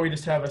so now we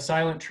just have a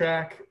silent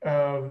track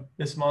of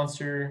this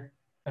monster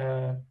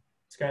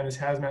this guy in this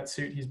hazmat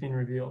suit, he's being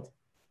revealed.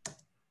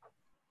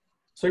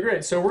 So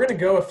great. So we're going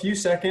to go a few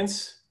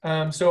seconds.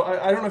 So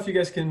I don't know if you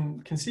guys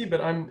can see,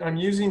 but I'm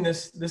using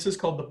this. This is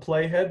called the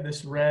playhead,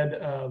 this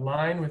red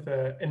line with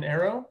an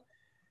arrow.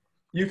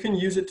 You can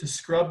use it to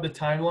scrub the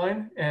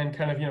timeline and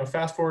kind of, you know,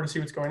 fast forward to see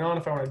what's going on.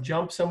 If I want to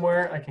jump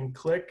somewhere, I can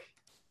click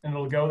and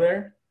it'll go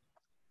there.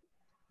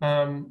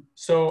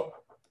 So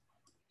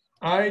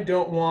I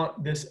don't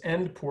want this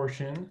end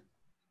portion.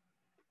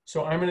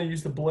 So I'm going to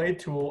use the blade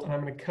tool and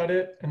I'm going to cut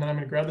it, and then I'm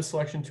going to grab the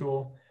selection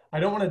tool. I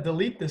don't want to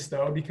delete this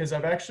though, because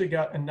I've actually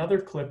got another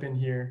clip in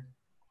here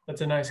that's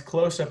a nice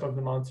close-up of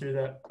the monster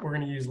that we're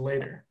going to use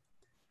later.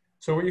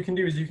 So what you can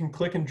do is you can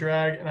click and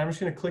drag, and I'm just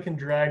going to click and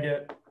drag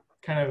it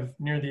kind of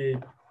near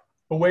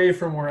away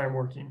from where I'm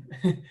working.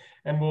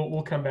 And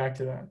we'll come back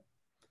to that.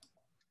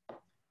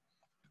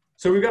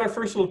 So we've got our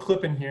first little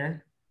clip in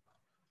here.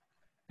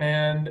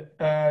 And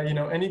you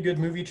know, any good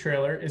movie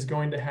trailer is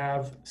going to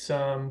have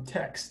some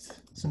text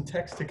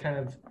to kind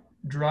of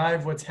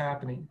drive what's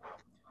happening.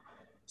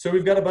 So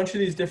we've got a bunch of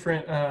these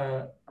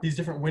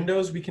different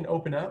windows we can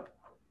open up.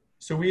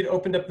 So we had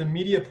opened up the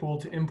media pool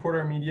to import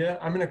our media.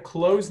 I'm going to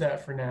close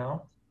that for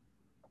now.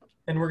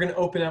 And we're going to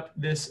open up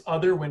this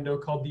other window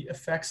called the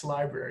effects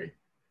library.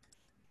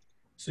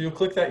 So you'll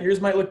click that.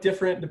 Yours might look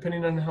different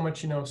depending on how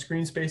much, you know,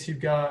 screen space you've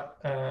got.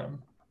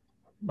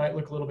 Might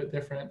look a little bit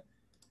different.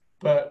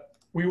 But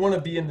we want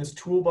to be in this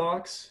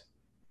toolbox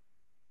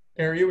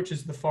area, which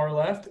is the far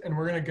left. And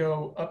we're going to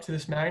go up to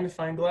this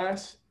magnifying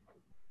glass.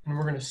 And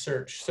we're going to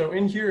search. So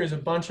in here is a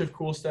bunch of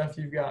cool stuff.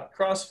 You've got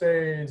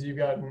crossfades, you've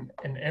got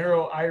an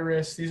arrow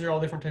iris. These are all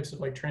different types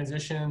of like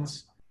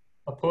transitions,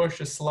 a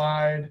push, a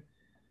slide.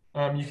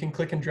 You can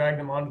click and drag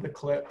them onto the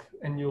clip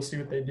and you'll see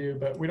what they do.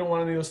 But we don't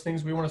want any of those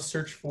things. We want to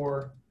search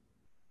for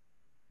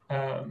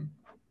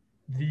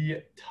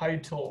the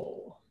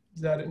title.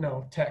 Is that it?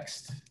 No,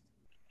 text.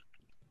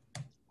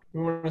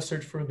 We want to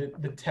search for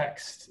the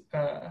text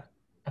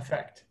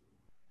effect.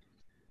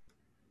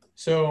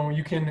 So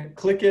you can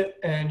click it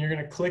and you're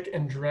going to click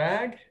and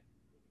drag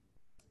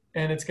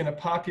and it's going to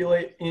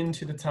populate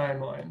into the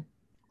timeline.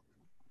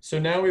 So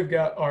now we've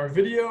got our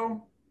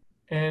video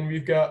and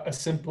we've got a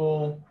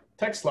simple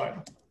text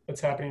slide that's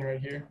happening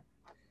right here.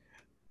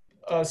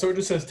 So it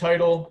just says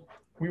title.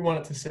 We want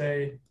it to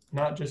say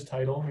not just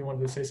title. We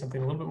wanted to say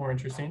something a little bit more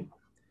interesting.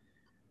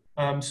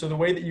 So the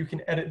way that you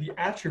can edit the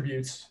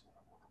attributes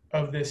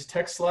of this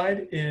text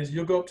slide is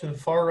you'll go up to the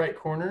far right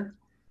corner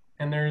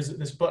and there's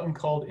this button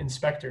called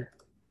Inspector.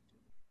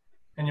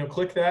 And you'll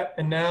click that,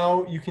 and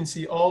now you can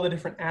see all the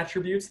different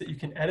attributes that you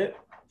can edit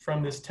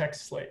from this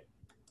text slate.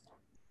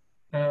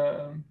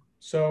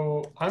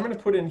 So I'm going to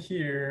put in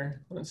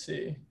here, let's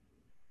see,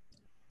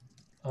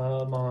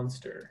 a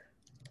monster.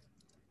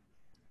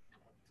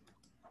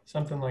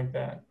 Something like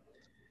that.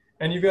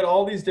 And you've got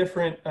all these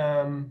different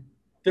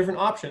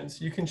options.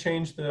 You can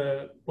change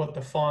what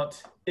the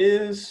font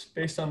is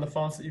based on the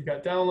fonts that you've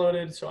got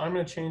downloaded. So I'm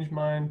going to change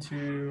mine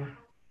to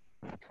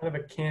kind of a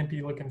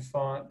campy looking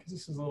font because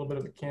this is a little bit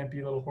of a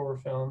campy little horror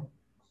film.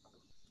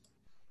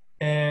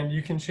 And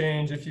you can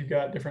change, if you've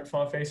got different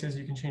font faces,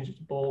 you can change it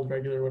to bold,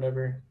 regular,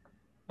 whatever.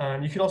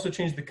 You can also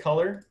change the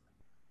color.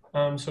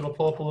 So it'll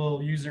pull up a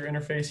little user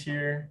interface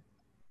here.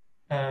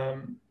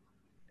 And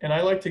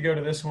I like to go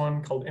to this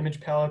one called Image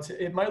Palettes.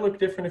 It might look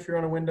different if you're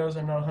on a Windows.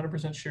 I'm not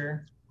 100%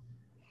 sure.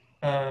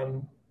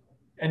 And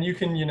you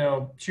can, you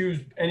know,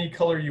 choose any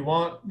color you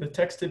want the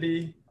text to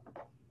be.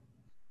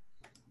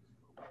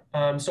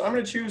 So I'm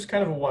going to choose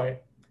kind of a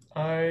white.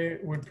 I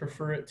would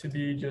prefer it to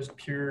be just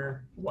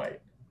pure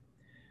white.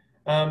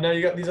 Now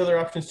you got these other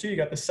options too. You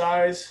got the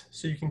size,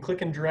 so you can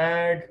click and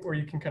drag, or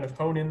you can kind of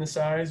hone in the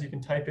size. You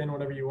can type in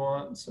whatever you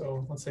want.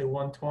 So let's say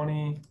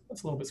 120.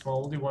 That's a little bit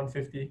small. We'll do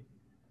 150.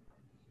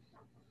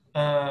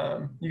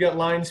 You got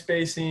line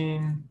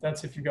spacing.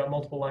 That's if you've got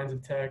multiple lines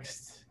of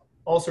text.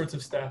 All sorts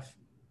of stuff.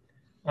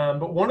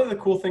 But one of the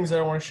cool things that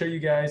I want to show you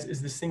guys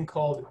is this thing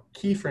called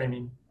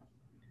keyframing.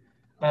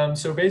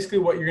 So basically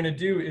what you're going to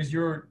do is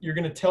you're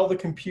going to tell the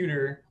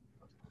computer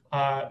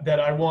that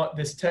I want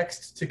this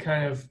text to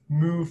kind of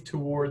move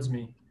towards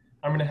me.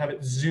 I'm going to have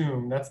it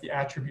zoom. That's the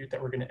attribute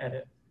that we're going to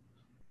edit.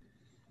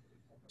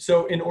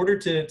 So in order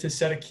to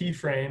set a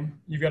keyframe,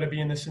 you've got to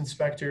be in this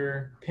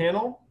inspector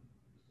panel.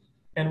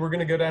 And we're going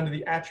to go down to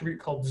the attribute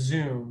called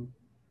zoom.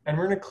 And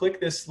we're going to click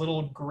this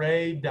little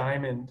gray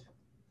diamond.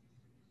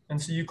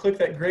 And so you click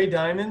that gray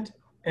diamond,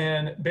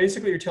 and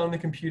basically you're telling the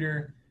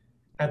computer,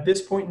 at this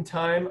point in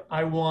time,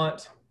 I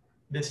want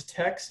this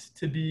text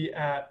to be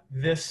at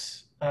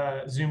this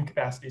zoom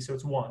capacity. So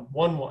it's 1,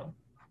 1, 1.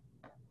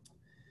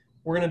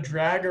 We're going to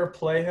drag our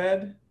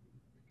playhead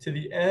to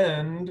the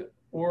end,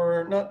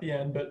 or not the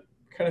end, but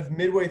kind of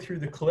midway through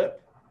the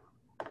clip.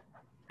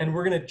 And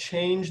we're going to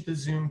change the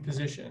zoom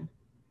position.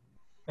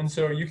 And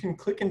so you can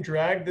click and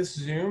drag this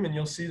zoom, and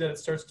you'll see that it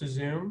starts to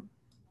zoom.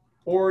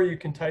 Or you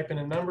can type in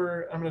a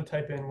number. I'm going to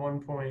type in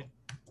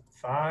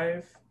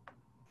 1.5.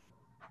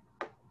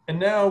 And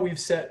now we've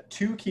set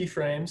 2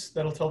 keyframes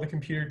that'll tell the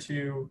computer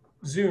to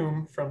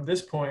zoom from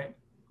this point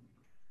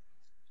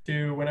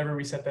to whenever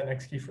we set that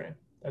next keyframe.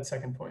 that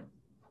second point.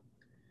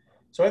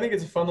 So I think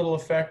it's a fun little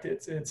effect.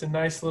 It's a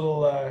nice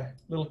little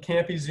little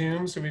campy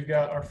zoom. So we've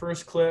got our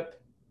first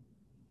clip,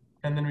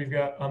 and then we've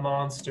got a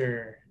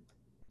monster.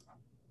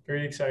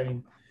 Very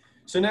exciting.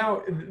 So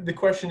now the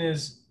question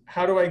is,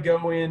 how do I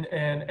go in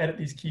and edit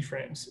these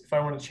keyframes if I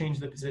want to change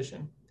the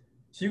position?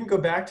 So you can go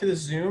back to the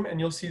zoom and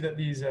you'll see that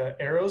these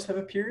arrows have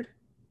appeared,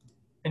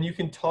 and you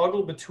can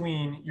toggle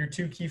between your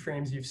two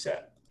keyframes you've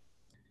set,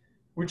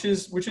 which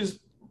is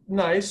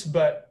nice,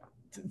 but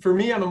for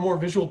me, I'm a more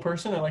visual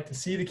person. I like to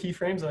see the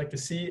keyframes. I like to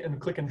see and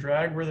click and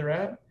drag where they're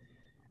at.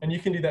 And you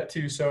can do that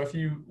too. So if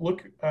you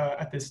look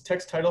at this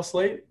text title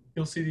slate,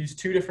 you'll see these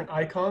two different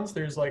icons.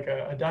 There's like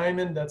a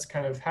diamond that's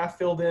kind of half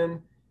filled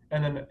in,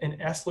 and then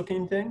an S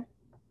looking thing.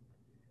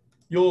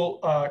 You'll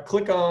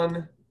click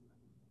on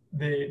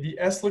the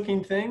S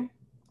looking thing,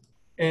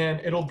 and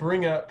it'll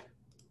bring up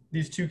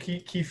these two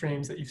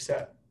keyframes that you've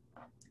set.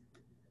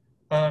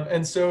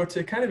 And so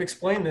to kind of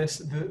explain this,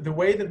 the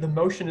way that the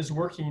motion is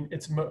working,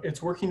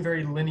 it's working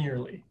very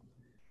linearly.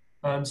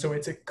 So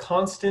it's a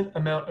constant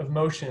amount of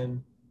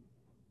motion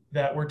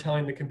that we're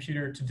telling the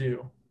computer to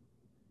do.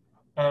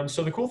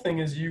 So the cool thing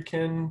is you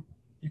can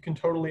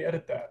totally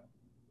edit that.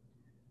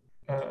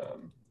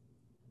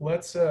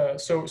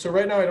 So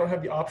right now I don't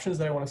have the options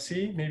that I want to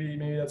see.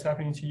 Maybe that's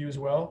happening to you as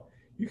well.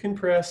 You can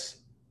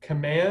press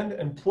Command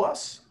and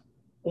plus,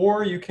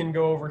 or you can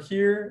go over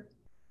here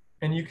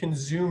and you can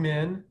zoom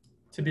in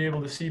to be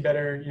able to see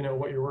better,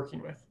 what you're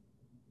working with.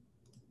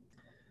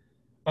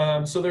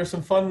 So there's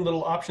some fun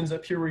little options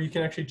up here where you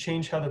can actually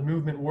change how the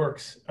movement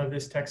works of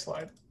this text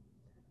slide.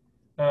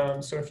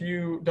 So if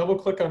you double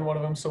click on one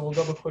of them, so we'll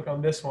double click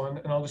on this one,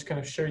 and I'll just kind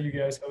of show you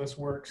guys how this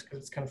works because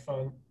it's kind of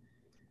fun.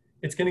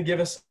 It's going to give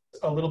us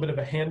a little bit of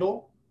a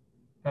handle,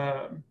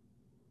 and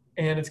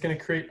it's going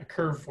to create a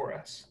curve for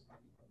us.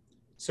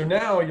 So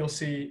now you'll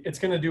see it's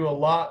going to do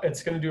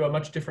a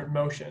much different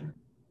motion.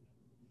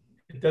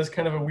 It does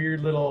kind of a weird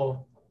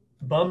little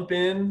bump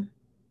in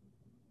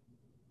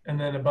and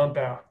then a bump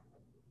out.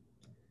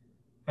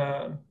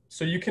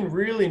 So you can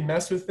really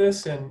mess with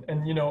this, and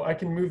I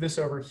can move this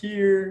over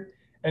here.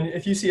 And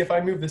if you see, if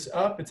I move this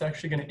up, it's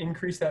actually going to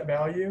increase that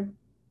value.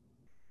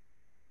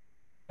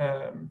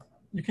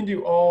 You can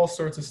do all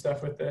sorts of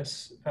stuff with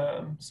this.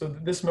 So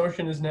this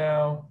motion is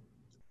now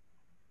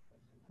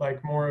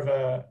like more of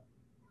a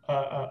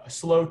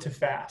slow to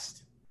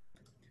fast.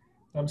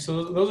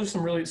 So those are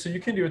some really, so you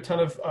can do a ton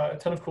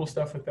of cool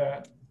stuff with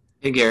that.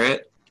 Hey,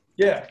 Garrett.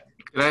 Yeah.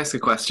 Could I ask a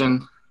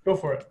question? Go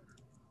for it.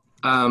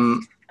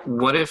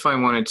 What if I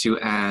wanted to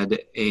add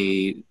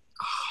a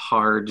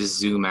hard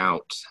zoom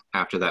out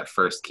after that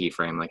first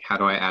keyframe? Like, how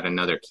do I add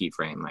another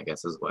keyframe, I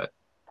guess is what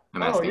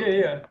I'm asking. Oh,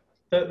 yeah.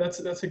 That's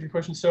a good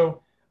question.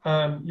 So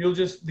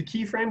the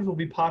keyframes will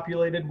be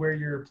populated where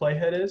your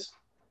playhead is.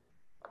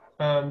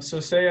 So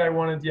say I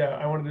wanted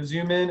to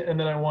zoom in and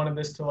then I wanted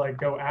this to like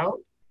go out.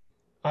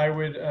 I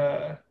would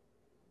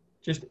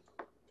just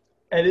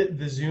edit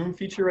the zoom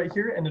feature right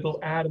here, and it'll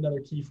add another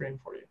keyframe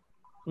for you.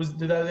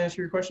 Did that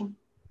answer your question?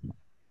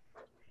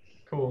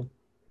 Cool.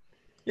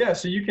 Yeah,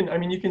 so you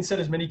can set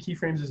as many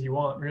keyframes as you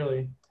want,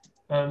 really.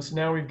 So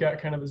now we've got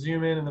kind of a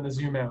zoom in and then a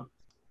zoom out.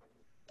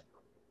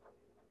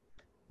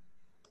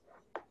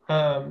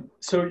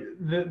 So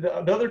the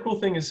other cool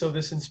thing is, so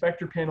this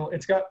inspector panel,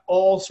 it's got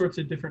all sorts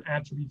of different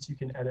attributes you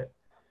can edit.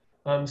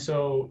 And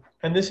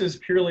this is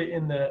purely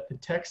in the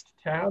text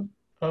tab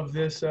of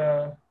this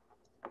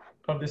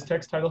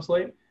text title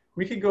slate.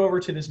 We could go over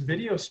to this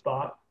video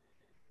spot,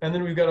 and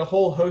then we've got a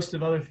whole host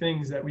of other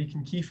things that we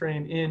can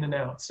keyframe in and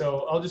out.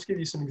 So I'll just give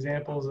you some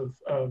examples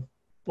of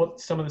what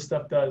some of the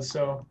stuff does.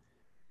 So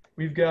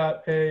we've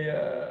got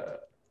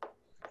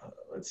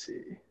let's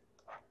see.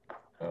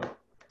 Oh,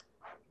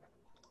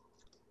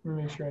 let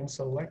me make sure I'm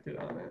selected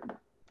on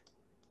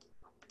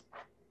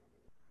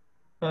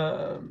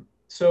it.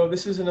 So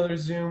this is another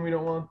zoom. We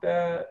don't want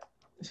that.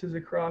 This is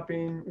a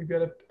cropping. We've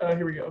got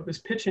here we go. This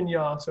pitch and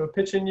yaw. So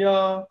pitch and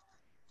yaw,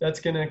 that's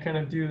going to kind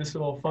of do this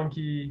little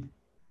funky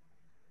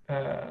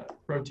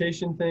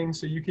rotation thing.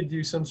 So you could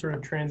do some sort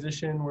of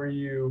transition where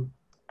you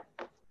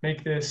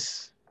make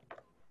this,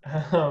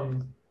 let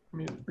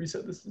me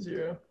reset this to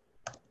 0.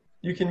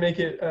 You can make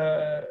it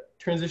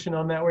transition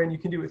on that way, and you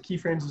can do it with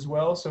keyframes as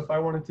well. So if I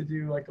wanted to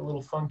do like a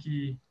little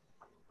funky,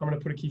 I'm going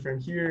to put a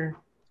keyframe here,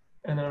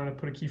 and then I'm going to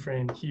put a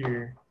keyframe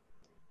here.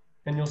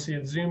 And you'll see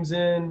it zooms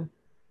in,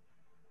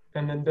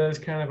 and then does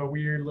kind of a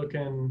weird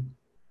looking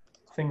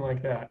thing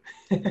like that.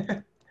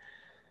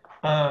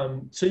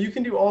 So you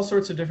can do all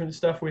sorts of different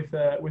stuff with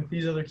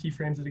these other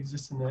keyframes that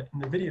exist in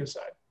the video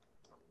side.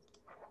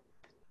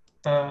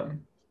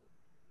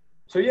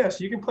 So yeah,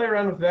 so you can play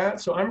around with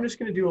that. So I'm just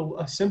going to do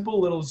a simple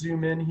little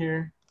zoom in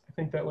here. I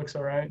think that looks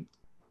all right.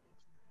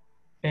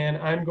 And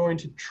I'm going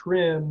to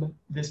trim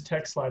this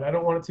text slide. I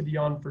don't want it to be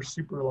on for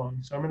super long.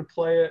 So I'm going to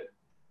play it.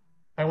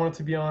 I want it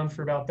to be on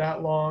for about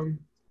that long.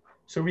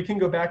 So we can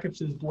go back up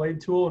to this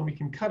blade tool and we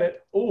can cut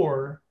it,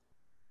 or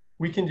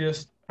we can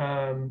just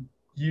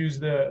use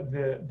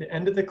the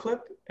end of the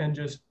clip and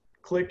just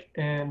click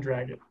and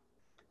drag it.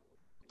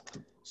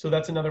 So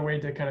that's another way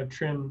to kind of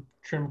trim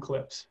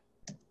clips.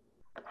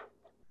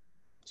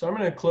 So I'm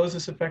going to close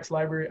this effects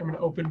library. I'm going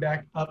to open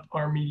back up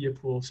our media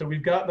pool. So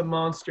we've got the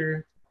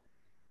monster.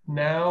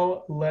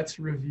 Now let's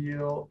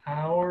reveal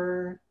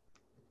our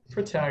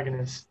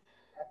protagonist.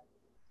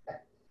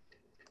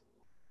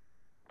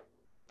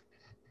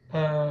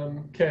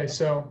 Okay,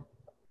 so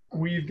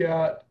we've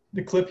got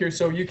the clip here.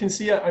 So you can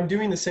see I'm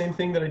doing the same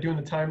thing that I do in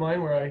the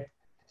timeline where I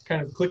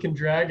kind of click and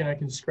drag and I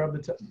can scrub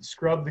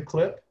the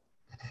clip.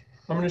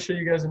 I'm going to show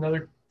you guys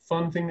another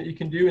fun thing that you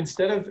can do.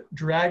 Instead of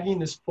dragging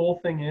this full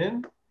thing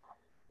in,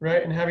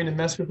 right, and having to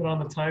mess with it on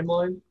the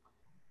timeline,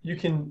 you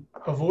can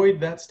avoid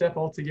that step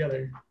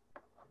altogether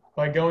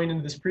by going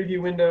into this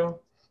preview window,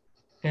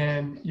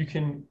 and you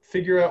can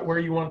figure out where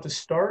you want it to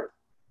start.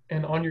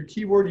 And on your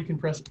keyboard, you can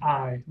press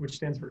I, which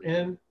stands for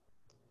in.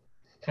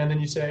 And then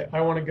you say, I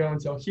want to go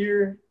until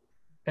here.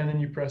 And then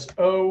you press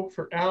O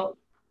for out.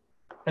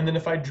 And then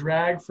if I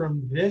drag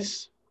from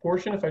this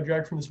portion, if I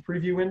drag from this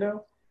preview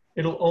window,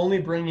 it'll only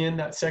bring in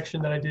that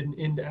section that I did an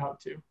in to out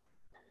to.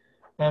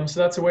 So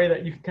that's a way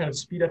that you can kind of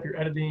speed up your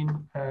editing.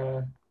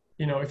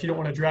 You know, if you don't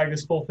want to drag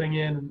this full thing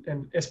in,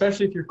 and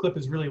especially if your clip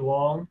is really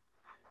long,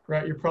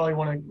 right, you're probably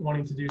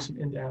wanting to do some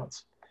in to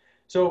outs.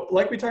 So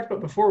like we talked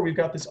about before, we've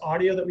got this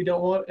audio that we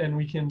don't want, and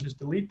we can just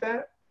delete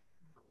that.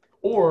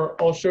 Or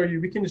I'll show you,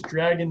 we can just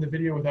drag in the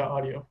video without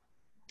audio.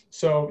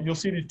 So you'll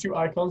see these two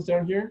icons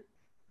down here,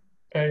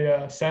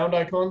 a sound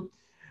icon,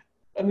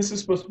 and this is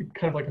supposed to be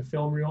kind of like a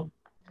film reel.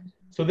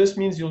 So this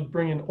means you'll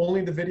bring in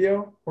only the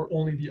video or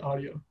only the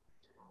audio.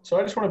 So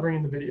I just want to bring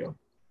in the video.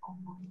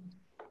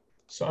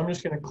 So I'm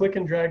just going to click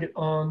and drag it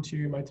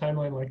onto my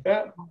timeline like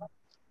that.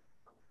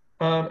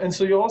 And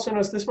so you'll also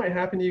notice this might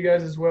happen to you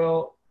guys as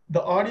well.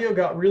 The audio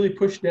got really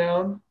pushed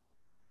down.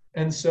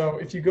 And so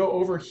if you go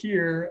over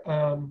here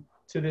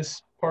to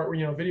this part where,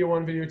 you know, video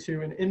 1, video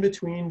 2, and in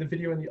between the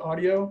video and the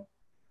audio,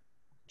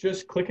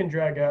 just click and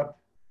drag up,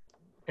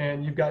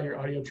 and you've got your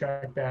audio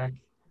track back,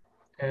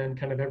 and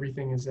kind of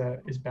everything is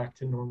back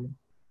to normal.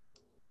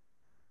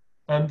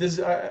 Does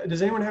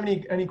anyone have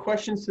any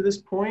questions to this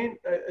point?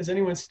 Is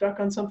anyone stuck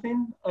on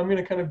something? I'm going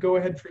to kind of go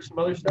ahead for some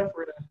other stuff,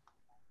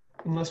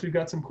 unless we've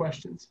got some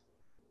questions.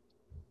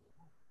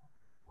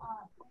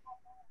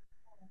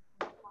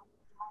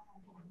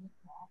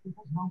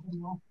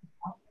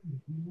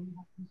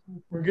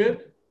 We're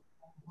good?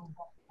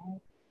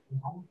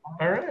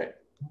 All right.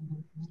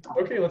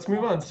 Okay, let's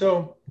move on.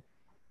 So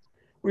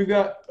we've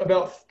got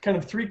about kind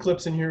of 3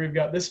 clips in here. We've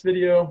got this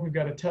video, we've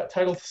got a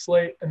title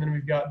slate, and then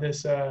we've got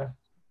this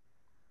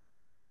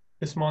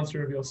this monster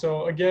reveal.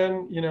 So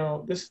again, you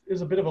know, this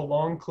is a bit of a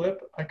long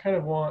clip. I kind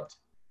of want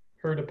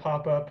her to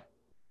pop up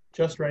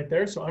just right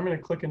there. So I'm going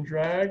to click and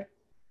drag,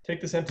 take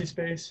this empty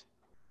space,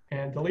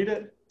 and delete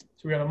it.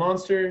 So we got a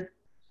monster.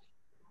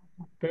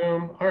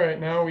 Boom. All right,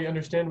 now we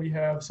understand we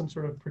have some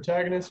sort of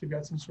protagonist. We've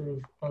got some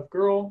sort of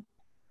girl.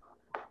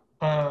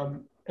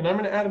 And I'm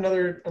going to add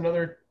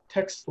another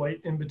text slate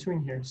in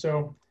between here.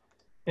 So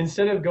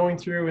instead of going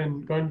through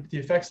and going to the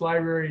effects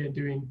library and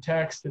doing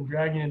text and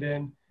dragging it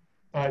in,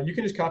 you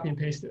can just copy and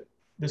paste it,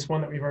 this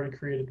one that we've already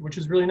created, which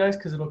is really nice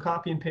because it'll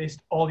copy and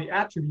paste all the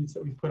attributes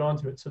that we've put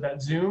onto it. So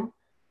that zoom,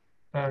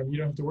 you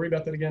don't have to worry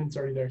about that again. It's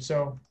already there.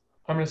 So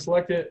I'm going to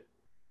select it.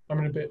 I'm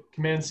going to hit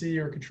Command C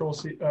or Control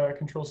C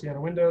on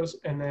a Windows,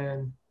 and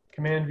then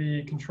Command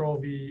V, Control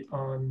V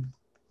on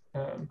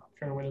a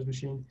Windows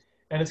machine.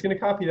 And it's going to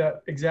copy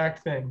that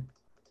exact thing.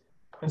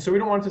 And so we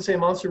don't want it to say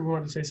monster. We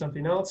want it to say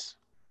something else.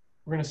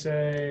 We're going to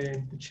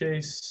say the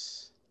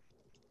chase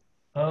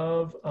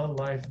of a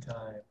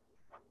lifetime.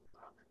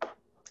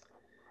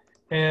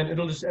 And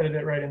it'll just edit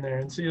it right in there.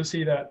 And so you'll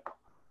see that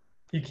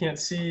you can't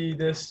see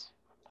this.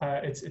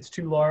 It's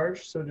too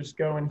large. So just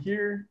go in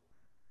here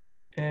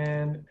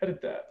and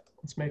edit that.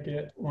 Let's make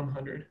it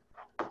 100.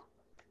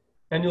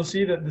 And you'll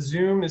see that the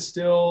zoom is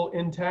still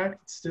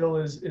intact. It still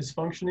is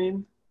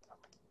functioning.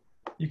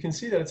 You can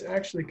see that it's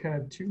actually kind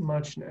of too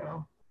much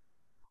now.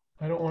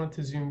 I don't want it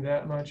to zoom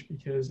that much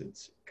because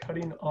it's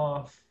cutting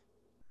off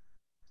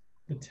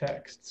the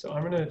text. So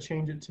I'm going to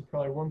change it to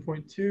probably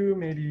 1.2,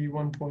 maybe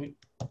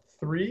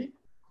 1.3.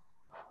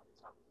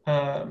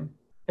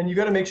 And you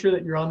got to make sure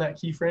that you're on that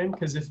keyframe,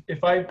 because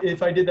if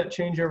I did that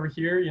change over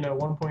here, you know,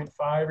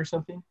 1.5 or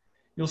something,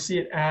 you'll see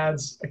it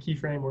adds a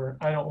keyframe where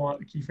I don't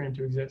want a keyframe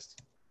to exist.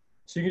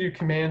 So you can do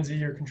Command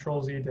Z or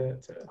Control Z to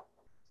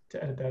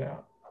edit that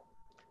out.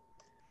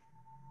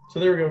 So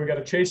there we go. We got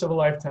a chase of a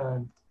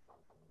lifetime.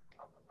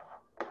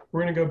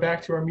 We're going to go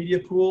back to our media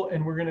pool,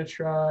 and we're going to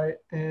try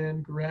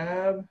and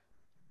grab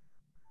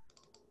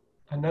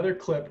another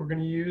clip. We're going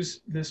to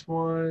use this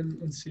one.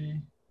 Let's see.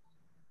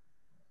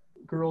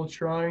 Girl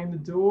trying the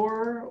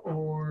door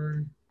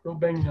or girl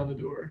banging on the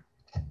door.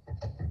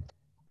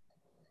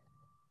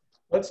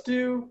 Let's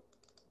do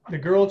the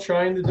girl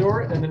trying the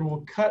door, and then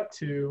we'll cut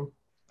to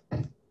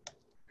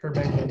her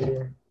banging on the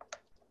door.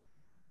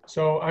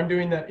 So I'm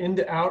doing that in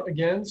to out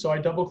again. So I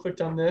double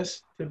clicked on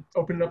this to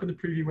open it up in the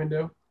preview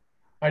window.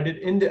 I did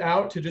in to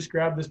out to just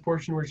grab this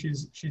portion where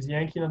she's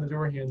yanking on the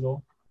door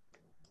handle.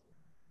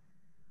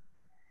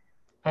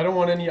 I don't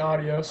want any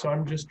audio, so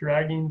I'm just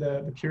dragging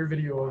the pure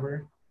video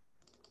over.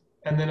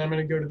 And then I'm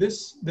going to go to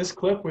this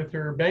clip with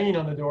her banging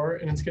on the door,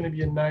 and it's going to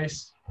be a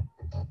nice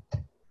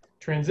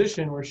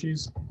transition where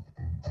she's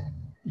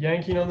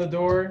yanking on the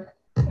door,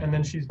 and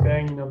then she's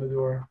banging on the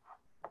door.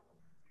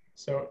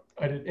 So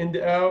I did in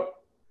to out,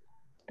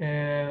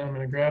 and I'm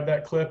going to grab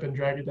that clip and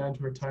drag it down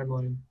to her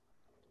timeline.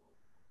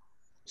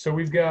 So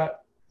we've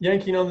got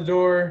yanking on the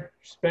door,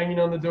 she's banging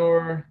on the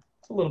door.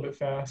 It's a little bit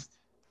fast.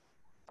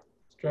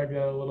 Let's drag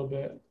that out a little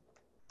bit.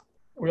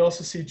 We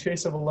also see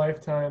chase of a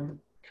lifetime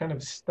kind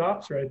of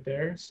stops right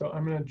there. So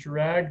I'm going to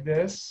drag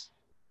this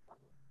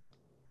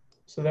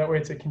so that way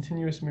it's a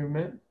continuous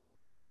movement.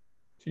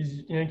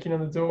 She's yanking on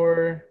the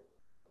door.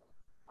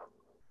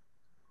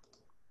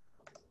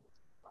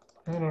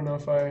 I don't know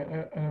if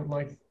I don't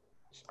like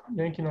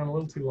yanking on a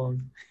little too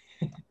long.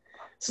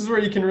 This is where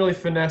you can really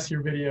finesse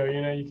your video,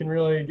 you know, you can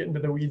really get into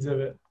the weeds of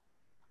it.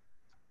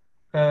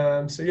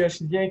 So yeah,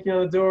 she's yanking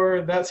on the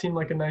door. That seemed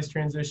like a nice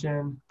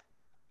transition.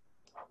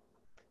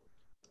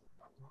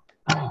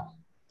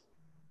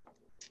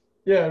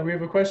 Yeah, we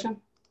have a question?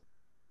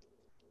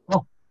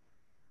 Oh.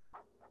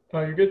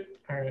 Oh, you're good?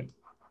 All right.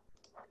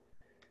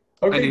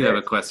 Okay, I do great. have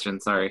a question,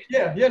 sorry.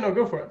 Yeah, no,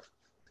 go for it.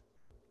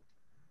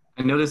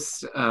 I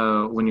noticed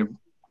when you're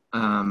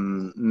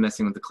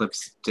messing with the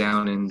clips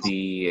down in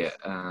the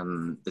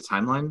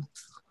timeline,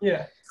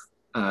 Yeah.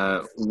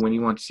 when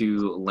you want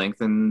to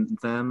lengthen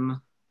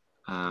them,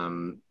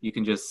 you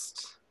can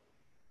just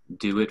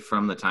do it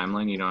from the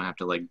timeline. You don't have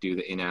to like do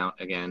the in out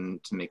again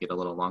to make it a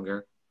little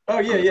longer. Oh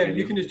yeah,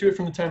 you can just do it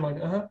from the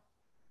timeline.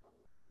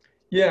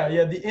 Yeah,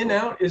 the in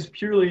out is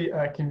purely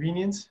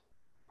convenience.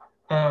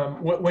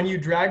 When you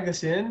drag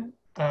this in,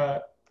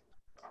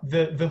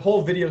 the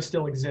whole video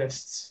still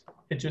exists.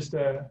 It just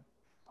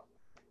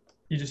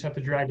you just have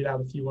to drag it out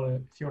if you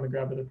want to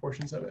grab other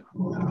portions of it.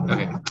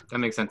 Okay, that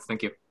makes sense.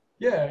 Thank you.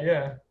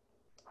 Yeah.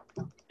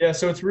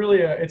 So it's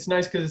really it's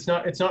nice because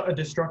it's not a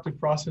destructive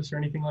process or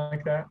anything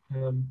like that.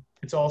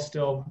 It's all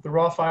still, the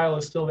raw file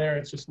is still there.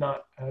 It's just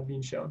not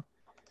being shown.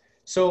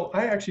 So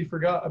I actually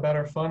forgot about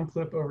our fun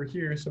clip over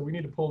here. So we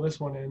need to pull this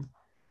one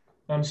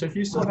in. So if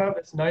you still have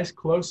this nice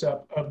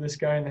close-up of this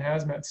guy in the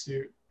hazmat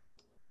suit,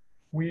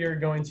 we are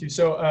going to,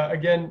 so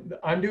again,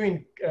 I'm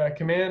doing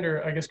command,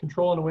 or I guess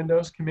control on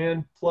Windows,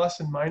 command plus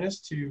and minus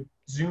to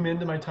zoom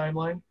into my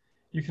timeline.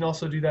 You can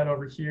also do that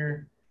over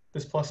here,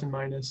 this plus and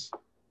minus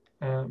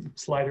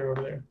slider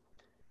over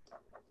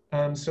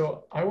there.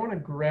 So I want to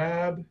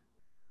grab,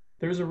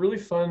 there's a really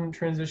fun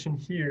transition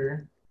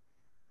here.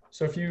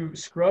 So if you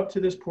scrub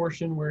to this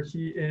portion where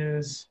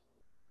he's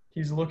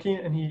looking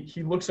and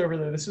he looks over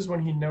there, this is when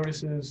he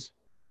notices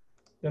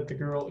that the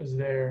girl is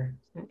there.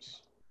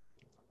 Oops.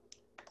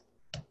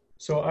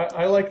 So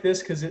I like this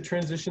because it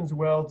transitions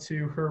well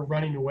to her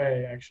running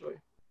away, actually.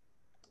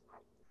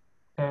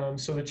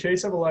 So the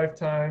chase of a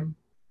lifetime,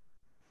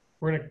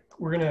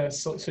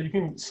 so you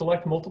can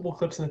select multiple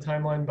clips in the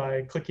timeline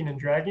by clicking and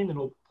dragging.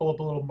 It'll pull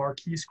up a little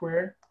marquee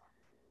square,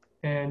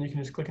 and you can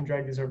just click and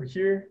drag these over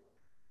here.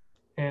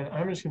 And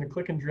I'm just going to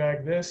click and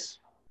drag this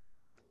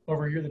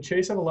over here, the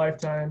chase of a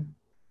lifetime.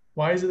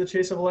 Why is it the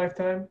chase of a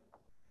lifetime?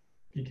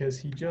 Because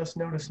he just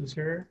notices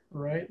her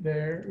right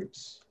there.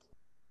 Oops.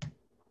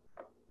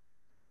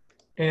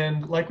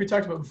 And like we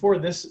talked about before,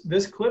 this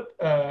clip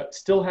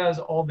still has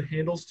all the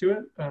handles to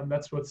it.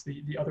 That's what's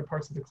the other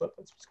parts of the clip.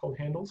 That's what's called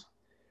handles.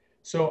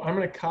 So I'm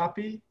going to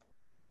copy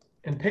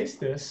and paste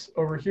this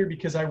over here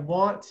because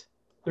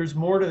there's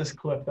more to this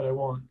clip that I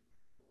want.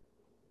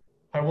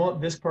 I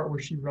want this part where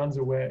she runs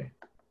away.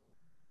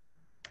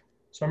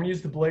 So I'm going to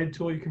use the blade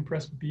tool. You can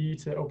press B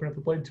to open up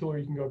the blade tool, or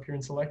you can go up here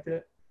and select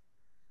it.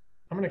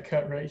 I'm going to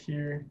cut right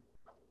here.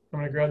 I'm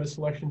going to grab the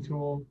selection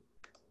tool,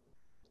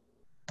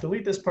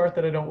 delete this part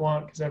that I don't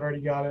want because I've already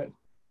got it,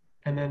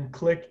 and then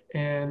click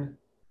and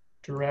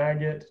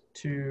drag it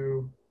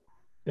to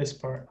this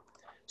part.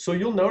 So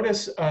you'll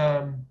notice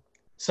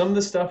some of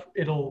the stuff,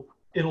 it'll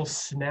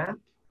snap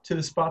to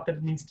the spot that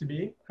it needs to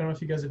be. I don't know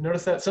if you guys have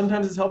noticed that.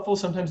 Sometimes it's helpful,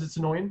 sometimes it's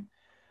annoying.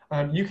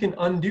 You can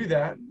undo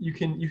that. You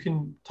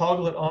can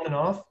toggle it on and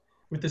off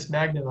with this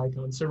magnet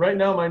icon. So right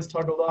now mine's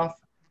toggled off.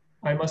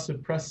 I must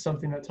have pressed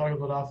something that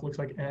toggled it off. Looks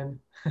like N.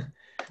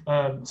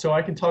 So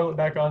I can toggle it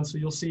back on. So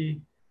you'll see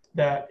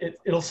that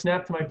it'll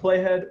snap to my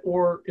playhead,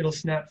 or it'll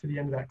snap to the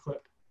end of that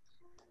clip.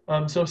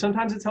 So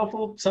sometimes it's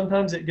helpful.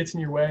 Sometimes it gets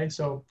in your way.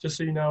 So just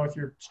so you know, if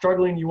you're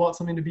struggling, you want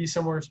something to be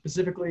somewhere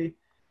specifically,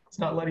 it's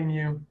not letting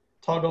you,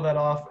 toggle that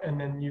off, and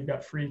then you've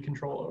got free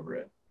control over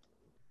it.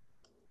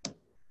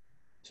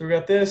 So we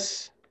got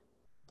this.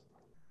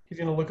 He's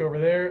going to look over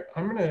there.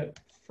 I'm going to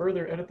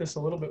further edit this a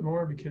little bit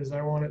more because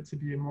I want it to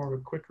be more of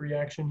a quick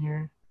reaction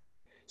here.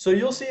 So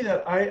you'll see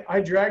that I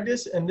dragged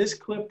this, and this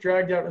clip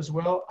dragged out as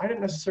well. I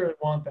didn't necessarily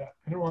want that.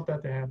 I didn't want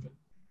that to happen.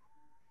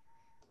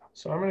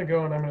 So I'm going to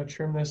go and I'm going to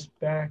trim this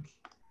back.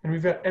 And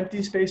we've got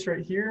empty space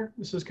right here.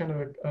 This is kind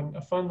of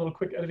a fun little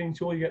quick editing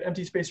tool. You got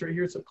empty space right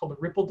here. It's called a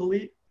ripple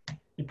delete.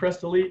 You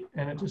press delete,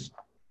 and it just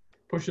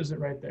pushes it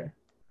right there.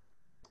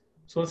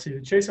 So let's see,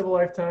 the chase of a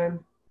lifetime.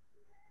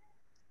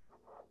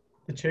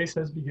 The chase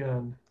has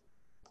begun.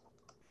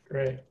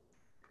 Great.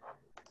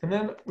 And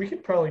then we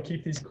could probably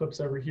keep these clips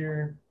over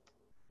here.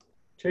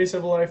 Chase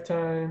of a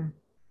lifetime.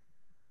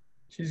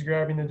 She's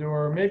grabbing the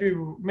door. Maybe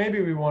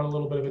we want a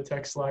little bit of a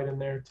text slide in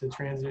there to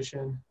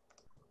transition.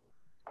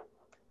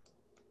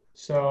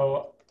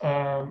 So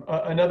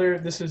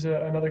this is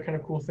another kind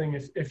of cool thing.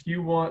 If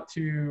you want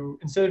to,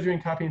 instead of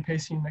doing copy and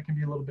pasting, that can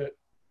be a little bit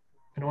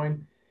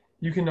annoying.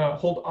 You can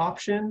hold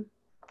Option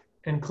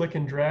and click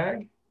and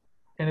drag,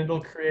 and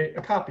it'll create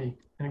a copy,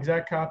 an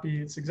exact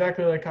copy. It's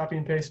exactly like copy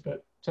and paste,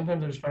 but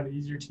sometimes I just find it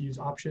easier to use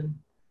Option.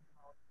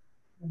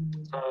 And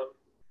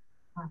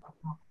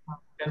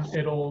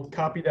it'll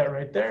copy that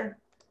right there.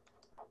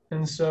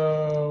 And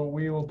so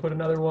we will put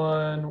another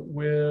one.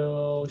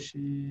 Will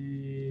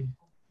she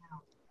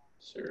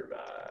survive?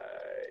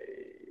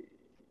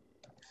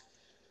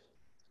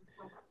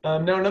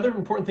 Now, another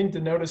important thing to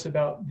notice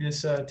about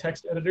this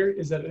text editor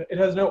is that it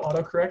has no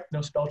autocorrect,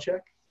 no spell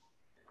check.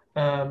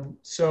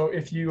 So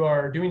if you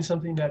are doing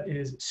something that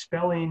is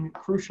spelling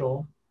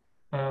crucial,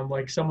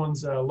 like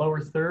someone's lower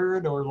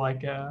third or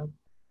like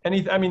I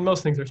mean,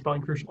 most things are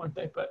spelling crucial, aren't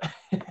they? But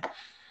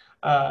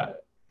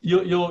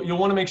you'll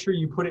want to make sure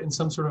you put it in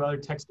some sort of other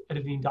text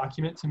editing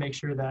document to make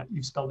sure that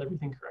you've spelled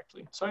everything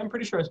correctly. So I'm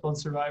pretty sure I spelled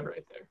survive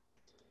right there.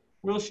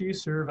 Will she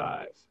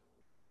survive?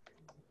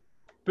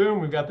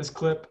 Boom, we've got this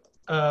clip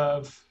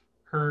of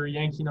her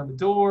yanking on the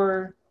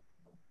door,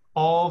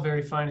 all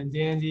very fine and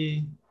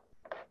dandy.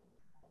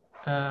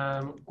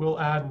 We'll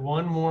add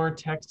one more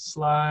text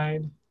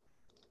slide,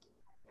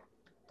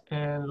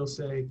 and it'll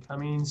say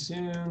coming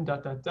soon, ...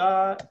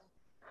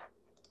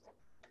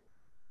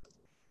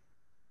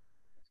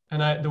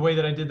 And the way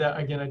that I did that,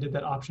 again, I did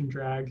that Option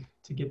drag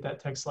to get that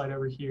text slide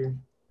over here,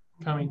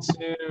 coming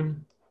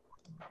soon.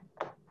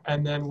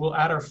 And then we'll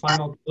add our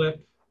final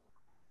clip,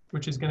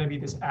 which is going to be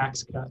this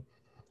axe cut.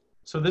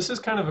 So this is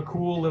kind of a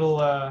cool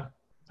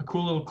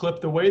little clip.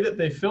 The way that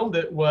they filmed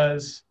it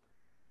was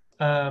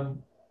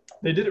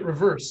they did it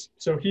reverse.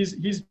 So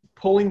he's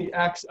pulling the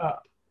axe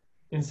up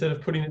instead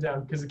of putting it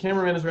down, because the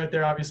cameraman is right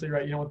there, obviously,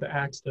 right? You don't want the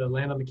axe to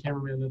land on the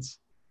cameraman. That's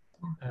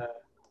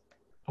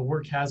a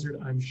work hazard,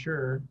 I'm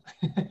sure.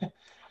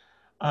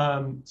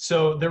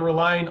 So they're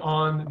relying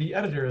on the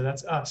editor,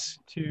 that's us,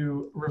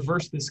 to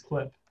reverse this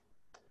clip.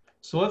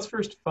 So let's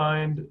first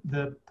find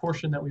the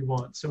portion that we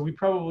want. So we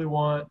probably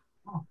want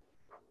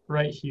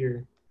right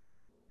here.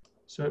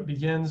 So it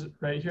begins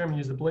right here. I'm gonna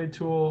use the blade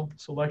tool,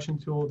 selection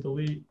tool,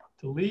 delete,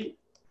 delete,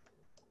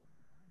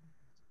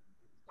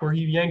 where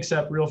he yanks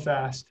up real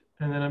fast.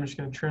 And then I'm just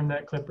gonna trim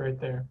that clip right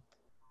there.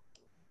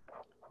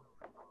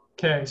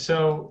 Okay,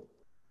 so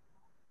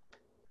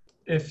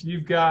if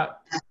you've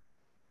got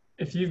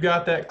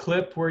that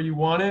clip where you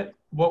want it,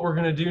 what we're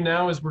gonna do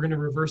now is we're gonna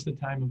reverse the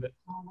time of it.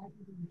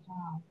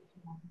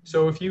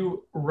 So if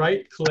you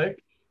right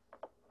click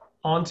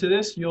onto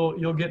this,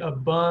 you'll get a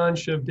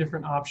bunch of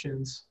different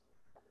options.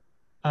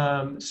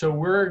 So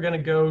we're gonna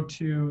go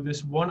to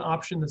this one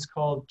option that's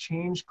called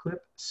change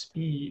clip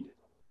speed.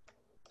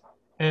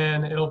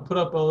 And it'll put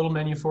up a little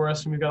menu for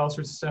us, and we've got all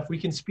sorts of stuff. We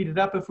can speed it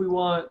up if we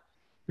want.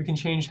 We can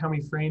change how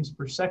many frames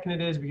per second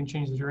it is. We can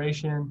change the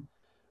duration.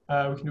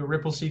 We can do a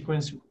ripple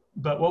sequence.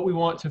 But what we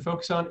want to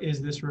focus on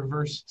is this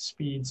reverse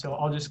speed. So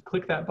I'll just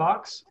click that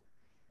box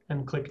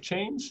and click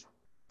change.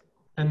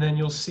 And then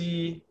you'll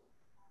see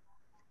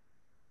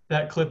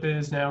that clip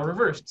is now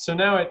reversed. So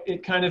now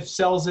it kind of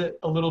sells it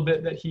a little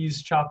bit that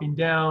he's chopping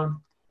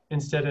down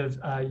instead of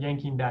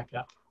yanking back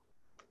up.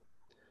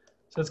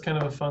 So that's kind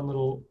of a fun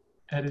little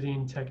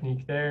editing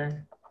technique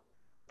there.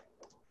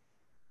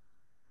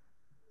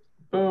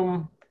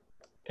 Boom.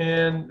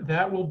 And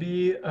that will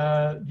be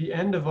the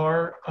end of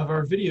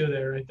our video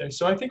there, right there.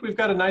 So I think we've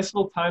got a nice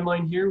little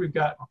timeline here. We've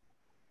got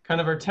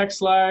kind of our text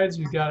slides.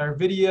 We've got our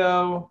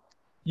video.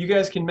 You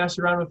guys can mess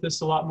around with this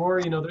a lot more.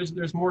 You know,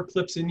 there's more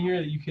clips in here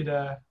that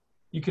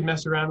you could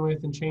mess around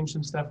with and change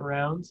some stuff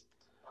around.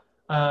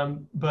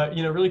 But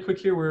you know, really quick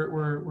here,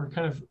 we're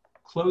kind of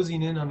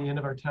closing in on the end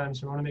of our time,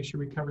 so I want to make sure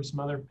we cover some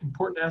other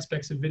important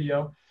aspects of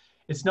video.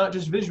 It's not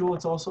just visual;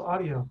 it's also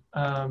audio.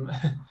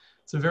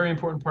 It's a very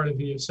important part of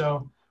video.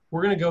 So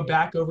we're going to go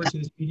back over to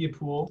this media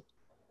pool.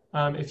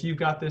 If you've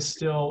got this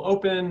still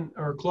open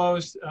or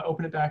closed,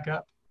 open it back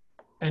up,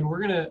 and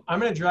I'm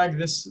gonna drag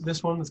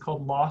this one that's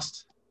called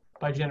Lost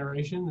by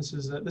Generation. This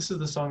is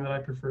the song that I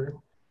prefer.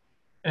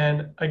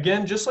 And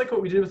again, just like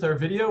what we did with our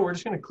video, we're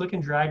just going to click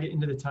and drag it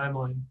into the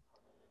timeline.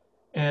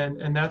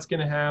 And that's going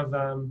to have,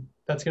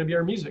 that's going to be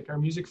our music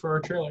for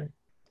our trailer.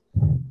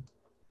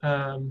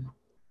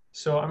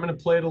 So I'm going to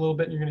play it a little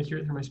bit and you're going to hear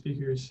it through my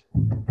speakers.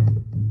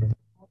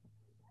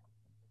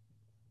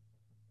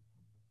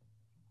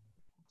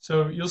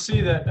 So you'll see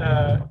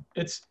that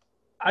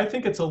I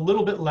think it's a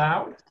little bit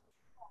loud.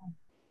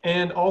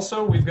 And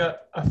also we've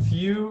got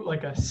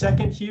like a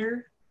second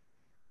here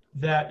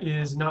that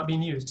is not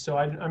being used. So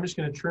I'm just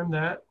going to trim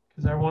that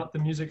because I want the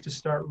music to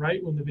start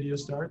right when the video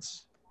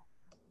starts.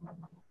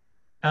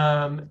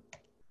 And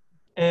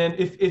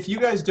if you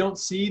guys don't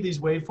see these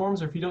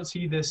waveforms, or if you don't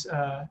see this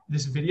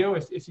this video,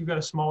 if you've got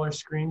a smaller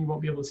screen, you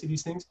won't be able to see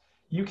these things.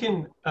 you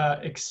can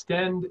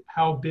extend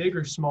how big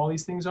or small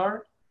these things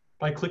are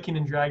by clicking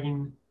and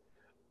dragging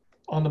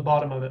on the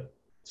bottom of it.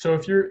 So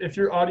if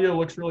your audio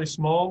looks really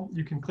small,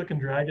 you can click and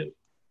drag it,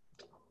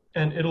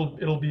 and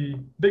it'll be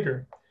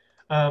bigger,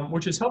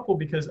 which is helpful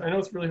because I know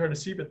it's really hard to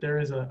see, but there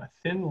is a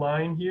thin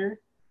line here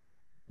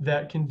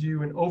that can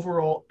do an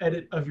overall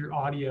edit of your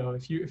audio.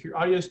 If your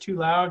audio is too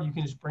loud, you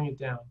can just bring it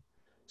down.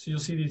 So you'll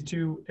see these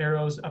two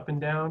arrows up and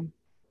down.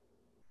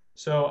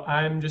 So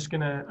I'm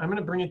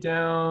gonna bring it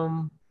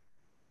down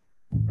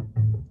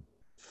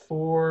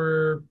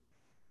for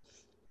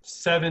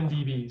 7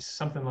 dBs,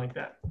 something like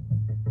that.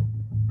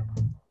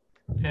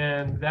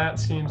 And that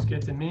seems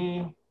good to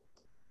me.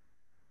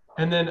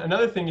 And then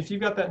another thing, if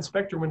you've got that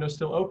inspector window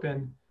still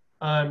open,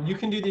 you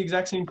can do the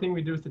exact same thing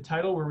we did with the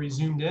title where we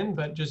zoomed in,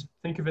 but just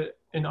think of it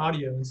in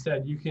audio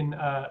instead. You can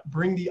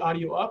bring the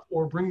audio up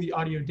or bring the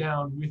audio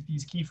down with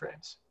these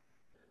keyframes.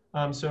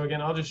 So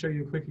again, I'll just show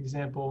you a quick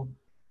example,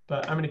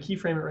 but I'm gonna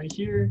keyframe it right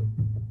here.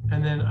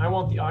 And then I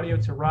want the audio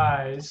to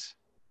rise.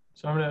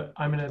 So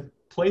I'm gonna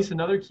place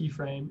another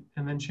keyframe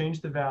and then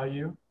change the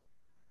value.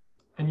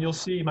 And you'll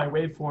see my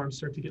waveforms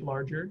start to get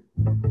larger.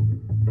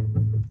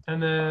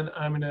 And then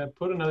I'm gonna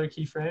put another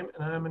keyframe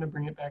and I'm gonna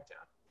bring it back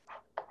down.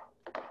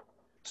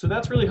 So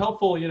that's really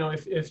helpful, you know,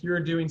 if you're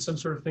doing some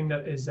sort of thing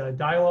that is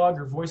dialogue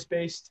or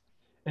voice-based,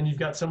 and you've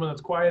got someone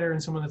that's quieter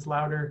and someone that's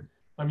louder,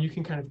 you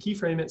can kind of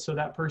keyframe it so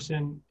that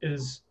person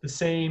is the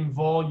same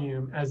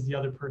volume as the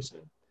other person.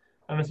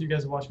 I don't know if you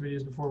guys have watched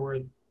videos before where,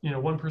 you know,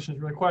 one person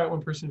is really quiet,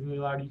 one person is really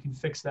loud. You can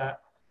fix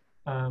that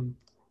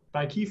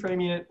by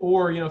keyframing it,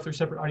 or, you know, if they're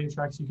separate audio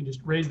tracks, you can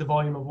just raise the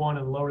volume of one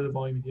and lower the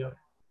volume of the other.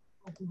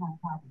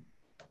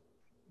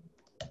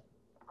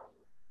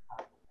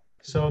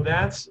 So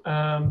that's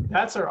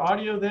our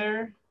audio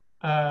there.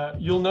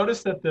 You'll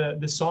notice that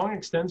the song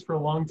extends for a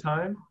long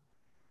time.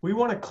 We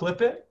want to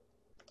clip it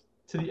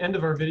to the end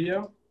of our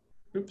video.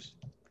 Oops.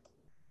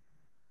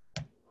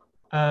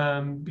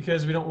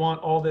 Because we don't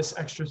want all this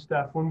extra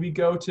stuff. When we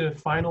go to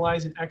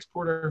finalize and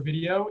export our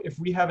video, if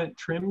we haven't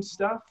trimmed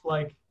stuff,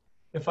 like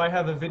if I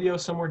have a video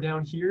somewhere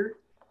down here,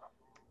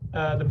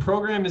 the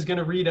program is going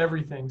to read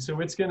everything. So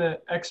it's going to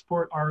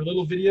export our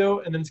little video,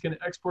 and then it's going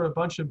to export a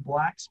bunch of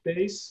black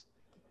space.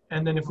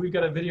 And then if we've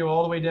got a video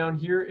all the way down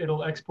here,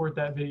 it'll export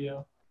that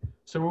video.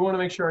 So we want to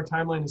make sure our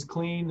timeline is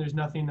clean. There's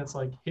nothing that's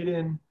like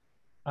hidden,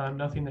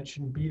 nothing that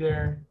shouldn't be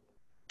there,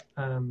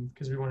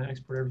 because we want to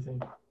export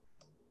everything.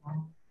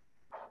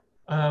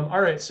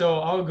 All right, so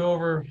I'll go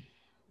over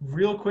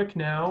real quick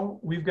now.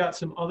 We've got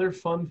some other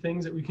fun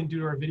things that we can do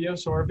to our video.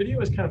 So our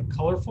video is kind of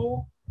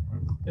colorful.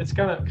 It's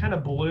kind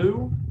of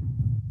blue.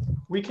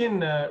 We can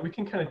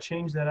kind of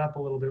change that up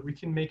a little bit. We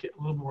can make it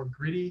a little more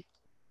gritty,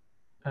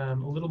 a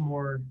little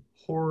more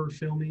horror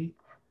filmy.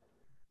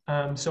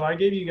 So I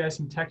gave you guys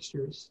some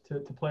textures to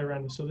play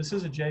around with. So this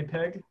is a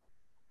JPEG.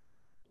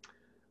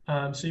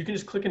 So you can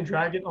just click and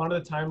drag it onto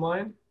the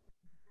timeline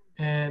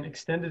and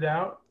extend it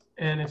out.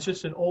 And it's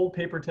just an old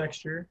paper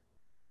texture.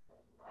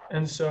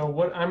 And so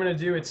what I'm going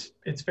to do,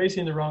 it's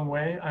facing the wrong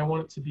way. I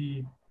want it to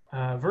be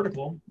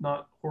vertical,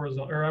 not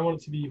horizontal, or I want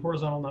it to be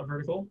horizontal, not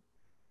vertical.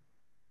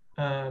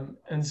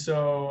 And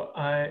so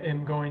I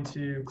am going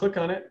to click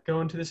on it,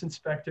 go into this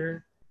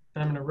inspector,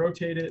 and I'm going to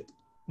rotate it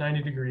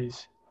 90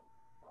 degrees.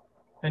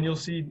 And you'll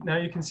see, now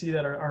you can see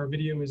that our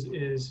video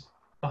is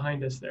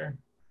behind us there.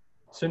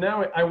 So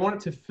now I want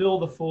it to fill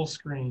the full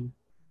screen.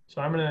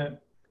 So I'm going to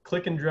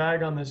click and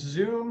drag on this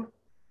zoom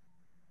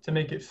to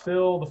make it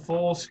fill the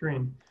full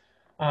screen.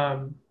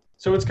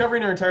 So it's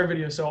covering our entire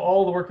video. So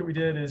all the work that we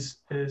did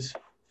is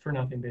for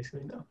nothing,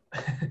 basically. No.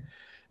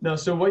 No.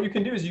 So what you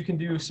can do is you can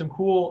do some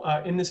cool,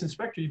 in this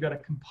inspector, you've got a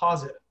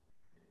composite.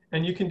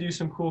 And you can do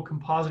some cool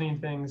compositing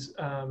things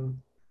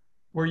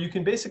where you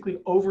can basically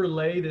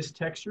overlay this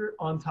texture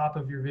on top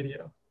of your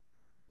video.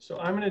 So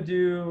I'm going to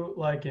do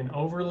like an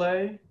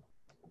overlay,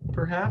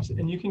 perhaps.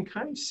 And you can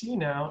kind of see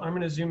now, I'm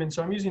going to zoom in.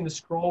 So I'm using the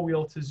scroll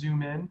wheel to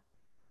zoom in.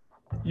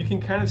 You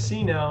can kind of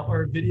see now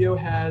our video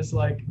has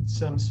like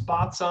some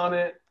spots on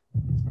it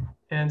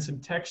and some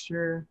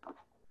texture.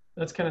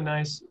 That's kind of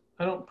nice.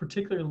 I don't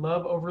particularly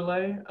love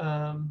overlay.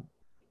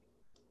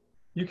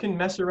 You can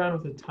mess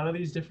around with a ton of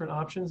these different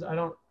options. I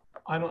don't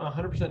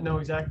 100% know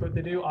exactly what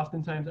they do.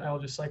 Oftentimes I'll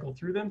just cycle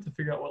through them to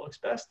figure out what looks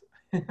best.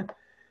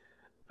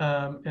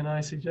 And I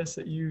suggest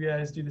that you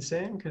guys do the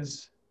same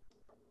because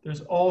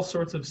there's all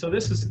sorts of, so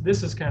this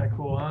is kind of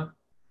cool, huh?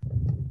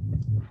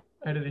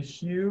 I did a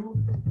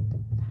hue.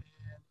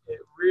 It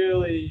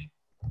really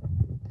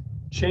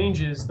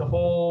changes the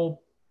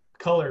whole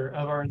color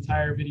of our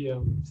entire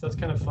video. So that's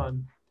kind of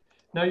fun.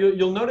 Now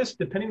you'll notice,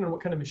 depending on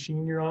what kind of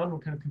machine you're on,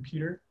 what kind of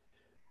computer,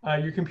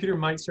 your computer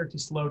might start to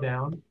slow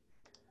down.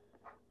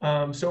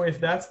 So if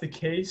that's the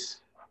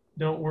case,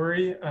 don't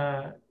worry.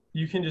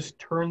 You can just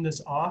turn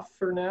this off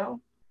for now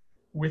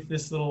with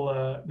this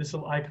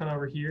little icon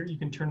over here. You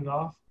can turn it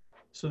off.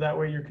 So that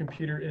way your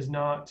computer is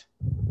not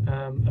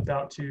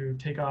about to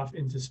take off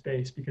into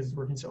space because it's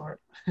working so hard.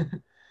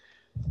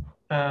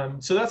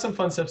 So that's some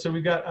fun stuff. So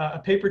we've got a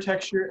paper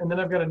texture, and then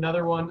I've got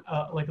another one,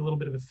 like a little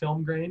bit of a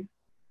film grain.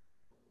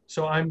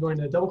 So I'm going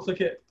to double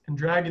click it and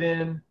drag it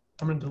in.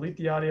 I'm going to delete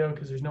the audio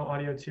because there's no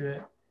audio to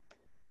it.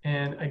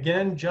 And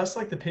again, just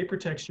like the paper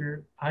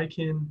texture, I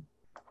can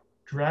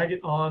drag it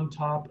on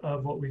top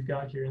of what we've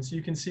got here. And so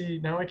you can see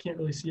now I can't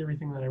really see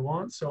everything that I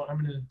want. So I'm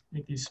going to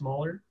make these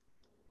smaller.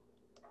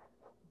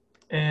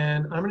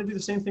 And I'm going to do the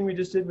same thing we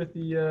just did with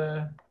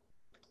the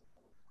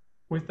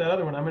with that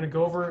other one. I'm going to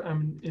go over,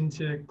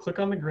 click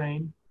on the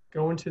grain,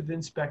 go into the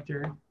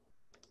inspector,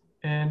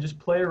 and just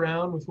play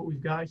around with what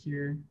we've got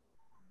here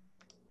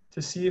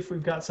to see if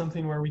we've got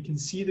something where we can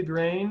see the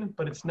grain,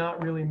 but it's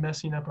not really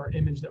messing up our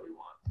image that we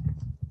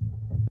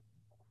want.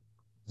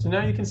 So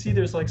now you can see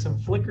there's like some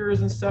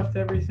flickers and stuff to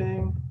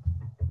everything.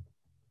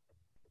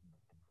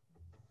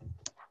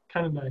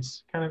 Kind of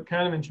nice, kind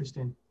of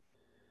interesting.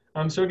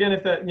 So again,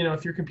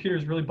 if your computer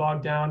is really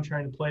bogged down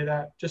trying to play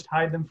that, just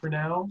hide them for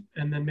now,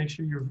 and then make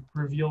sure you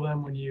reveal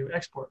them when you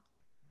export.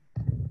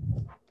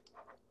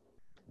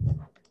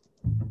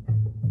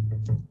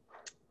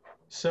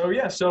 So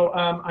yeah,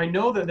 I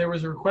know that there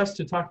was a request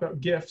to talk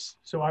about GIFs,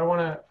 so I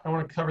wanna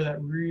cover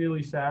that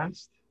really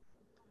fast.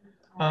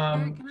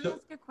 Eric, can I ask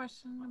a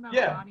question about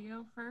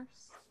audio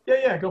first?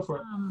 Yeah, go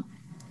for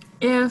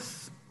it.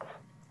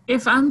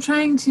 If I'm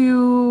trying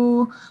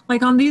to,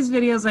 like on these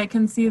videos, I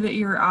can see that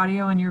your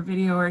audio and your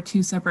video are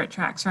two separate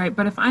tracks, right?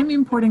 But if I'm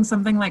importing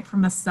something like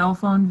from a cell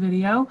phone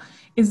video,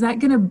 is that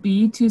going to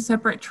be two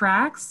separate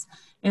tracks?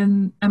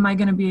 And am I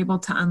going to be able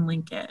to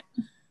unlink it?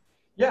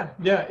 Yeah,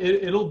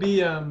 it'll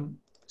be. I'll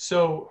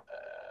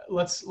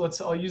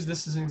use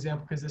this as an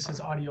example because this is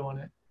audio on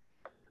it.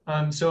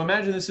 So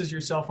imagine this is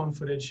your cell phone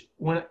footage.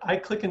 When I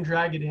click and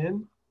drag it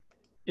in,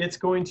 it's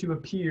going to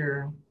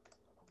appear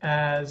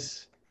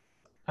as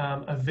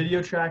a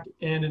video track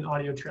and an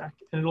audio track,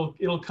 and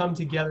it'll come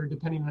together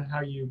depending on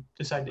how you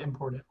decide to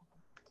import it,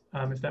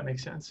 if that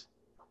makes sense.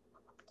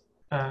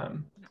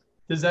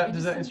 Does that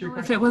answer your question?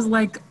 If it was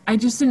like, I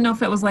just didn't know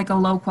if it was like a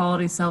low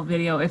quality cell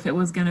video, if it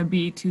was going to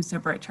be two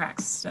separate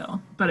tracks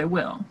still, but it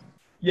will.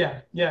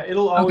 Yeah,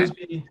 it'll always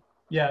be.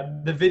 Yeah,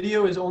 the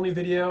video is only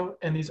video,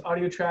 and these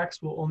audio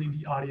tracks will only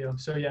be audio.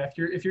 So yeah,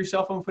 if your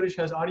cell phone footage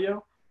has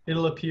audio,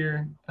 it'll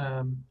appear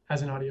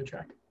as an audio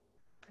track.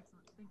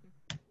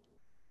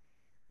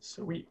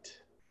 Sweet.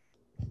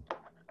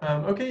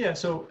 Okay, yeah,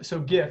 so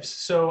GIFs.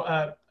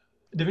 So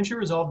DaVinci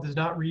Resolve does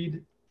not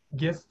read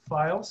GIF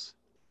files.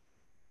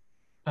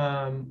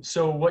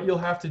 So what you'll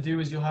have to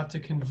do is you'll have to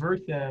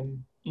convert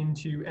them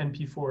into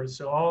MP4s.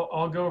 So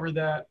I'll go over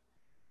that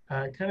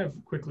kind of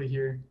quickly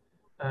here.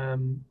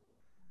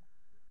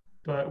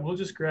 But we'll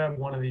just grab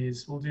one of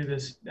these. We'll do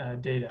this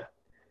data.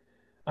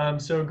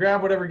 So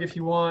grab whatever GIF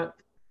you want,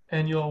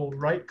 and you'll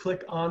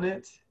right-click on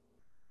it,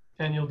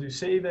 and you'll do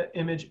Save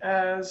Image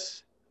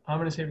As. I'm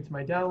going to save it to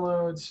my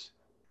downloads.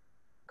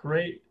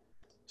 Great.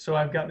 So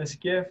I've got this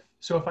GIF.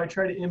 So if I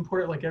try to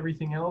import it like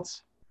everything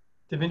else,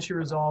 DaVinci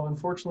Resolve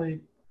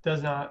unfortunately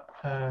does not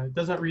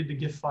read the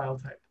GIF file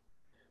type.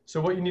 So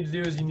what you need to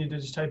do is you need to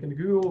just type into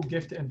Google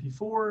GIF to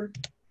MP4,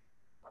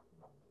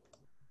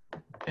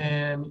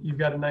 and you've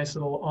got a nice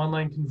little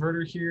online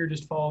converter here.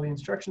 Just follow the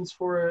instructions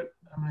for it.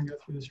 I'm going to go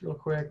through this real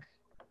quick.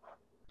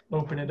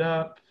 Open it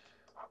up,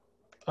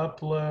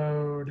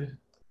 upload.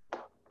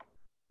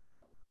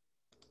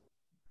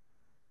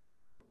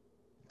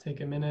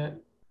 Take a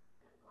minute.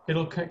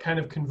 It'll kind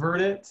of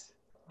convert it.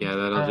 Yeah,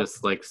 that'll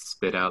just like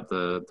spit out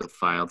the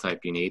file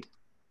type you need.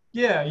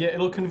 Yeah,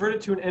 it'll convert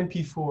it to an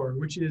MP4,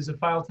 which is a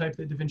file type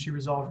that DaVinci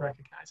Resolve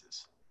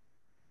recognizes.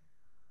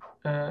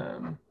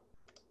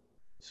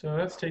 So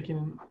that's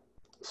taking.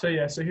 So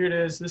yeah, so here it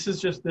is. This is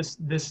just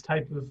this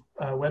type of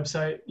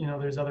website.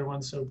 There's other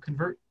ones. So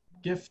convert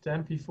GIF to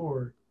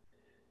MP4,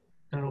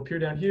 and it'll appear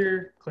down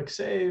here. Click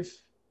Save.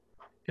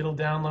 It'll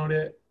download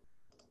it.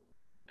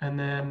 And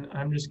then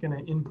I'm just going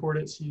to import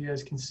it so you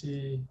guys can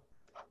see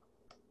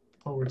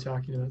what we're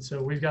talking about.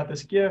 So we've got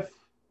this GIF.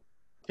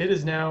 It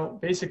is now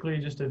basically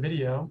just a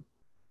video.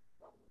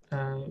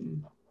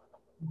 I'm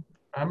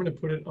going to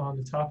put it on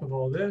the top of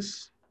all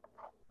this.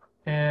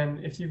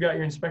 And if you've got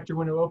your inspector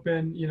window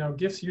open,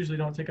 GIFs usually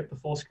don't take up the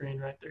full screen,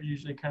 right? They're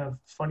usually kind of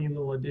funny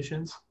little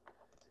additions.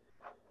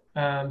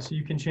 So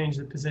you can change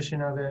the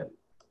position of it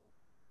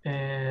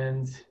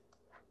and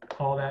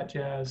all that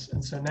jazz.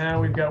 And so now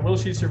we've got Will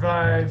She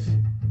Survive?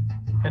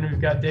 And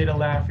we've got Data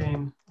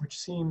laughing, which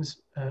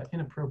seems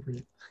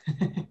inappropriate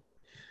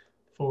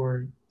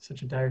for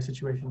such a dire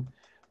situation.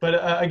 But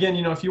again,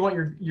 if you want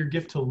your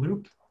GIF to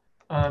loop,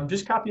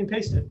 just copy and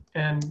paste it.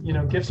 And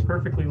GIFs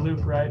perfectly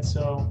loop, right?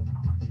 So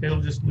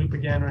it'll just loop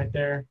again right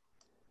there,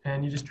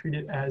 and you just treat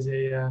it as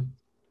a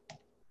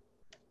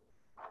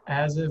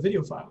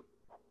video file.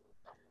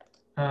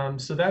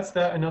 So that's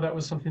that. I know that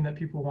was something that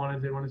people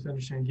wanted. They wanted to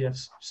understand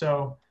GIFs.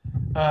 So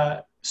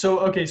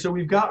okay, so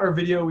we've got our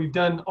video. We've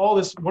done all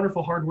this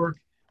wonderful hard work.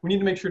 We need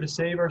to make sure to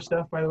save our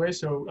stuff, by the way.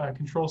 So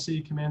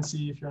Control-C,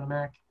 Command-C if you're on a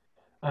Mac.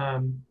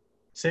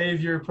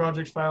 Save your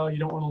project file. You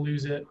don't want to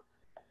lose it.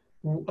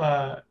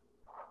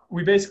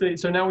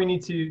 So now we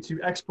need to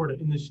export it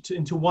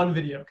into one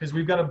video, because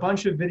we've got a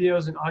bunch of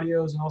videos and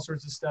audios and all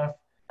sorts of stuff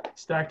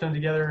stacked on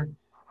together.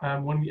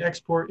 When we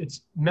export,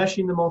 it's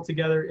meshing them all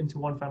together into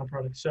one final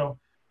product. So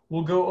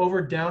we'll go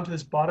over down to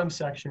this bottom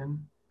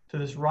section, to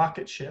this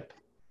rocket ship.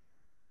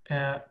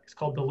 It's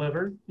called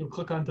Deliver. You'll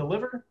click on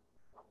Deliver,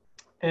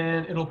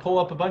 and it'll pull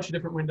up a bunch of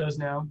different windows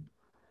now.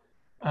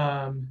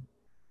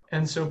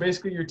 And so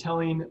basically you're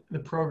telling the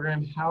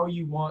program how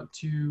you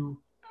want your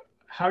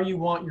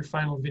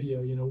final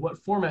video. You know, what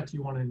format do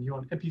you want in? Do you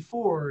want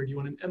MP4? Do you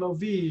want an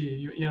MOV?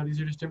 You know,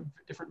 these are just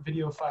different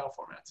video file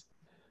formats.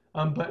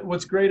 But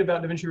what's great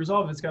about DaVinci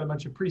Resolve, it's got a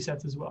bunch of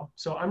presets as well.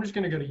 So I'm just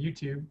going to go to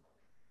YouTube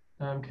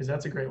because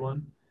that's a great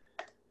one.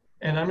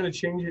 And I'm going to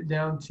change it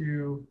down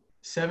to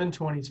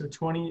 720, so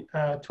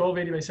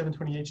 1280 by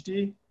 720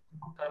 HD,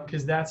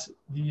 because that's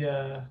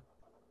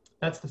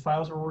the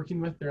files we're working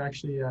with. They're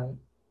actually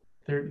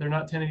they're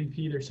not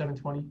 1080p, they're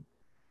 720.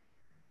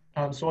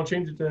 So I'll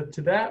change it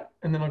to that,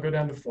 and then I'll go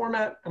down to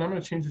format, and I'm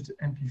going to change it to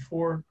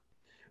MP4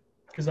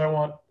 because I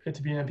want it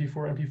to be an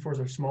MP4. MP4s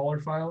are smaller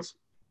files.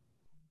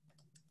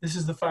 This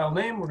is the file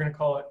name. We're going to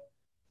call it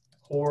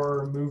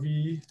horror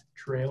movie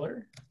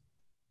trailer.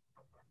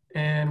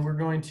 And we're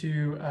going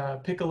to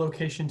pick a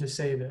location to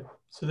save it.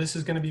 So this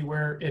is going to be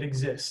where it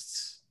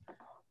exists.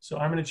 So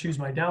I'm going to choose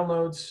my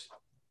downloads.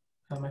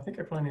 I think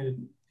I probably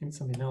need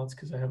something else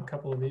because I have a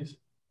couple of these.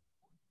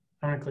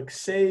 I'm going to click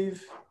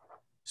save.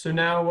 So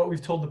now what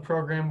we've told the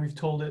program, we've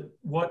told it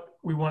what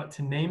we want it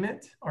to name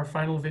it, our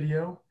final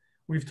video.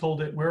 We've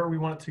told it where we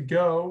want it to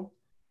go.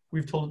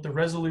 We've told it the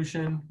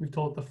resolution. We've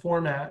told it the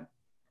format.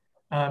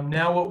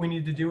 Now what we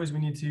need to do is we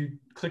need to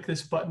click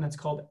this button that's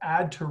called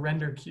Add to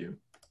Render Queue.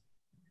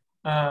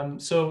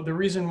 So the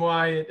reason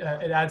why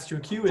it adds to a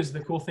queue is the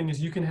cool thing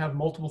is you can have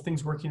multiple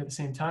things working at the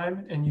same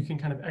time, and you can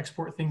kind of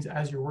export things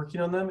as you're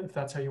working on them if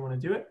that's how you want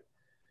to do it.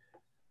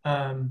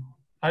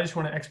 I just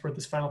want to export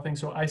this final thing.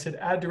 So I said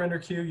Add to Render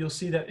Queue. You'll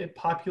see that it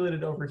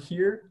populated over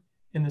here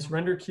in this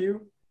render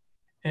queue.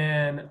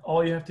 And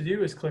all you have to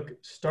do is click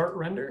Start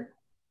Render.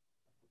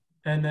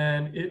 And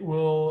then it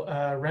will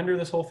render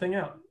this whole thing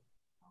out.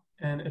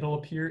 And it'll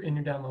appear in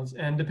your downloads.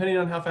 And depending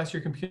on how fast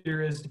your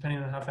computer is,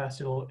 depending on how fast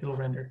it'll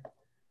render.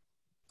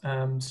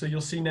 So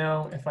you'll see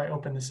now, if I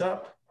open this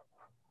up,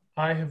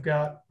 I have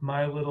got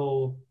my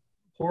little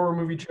horror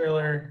movie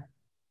trailer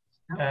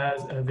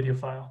as a video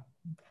file.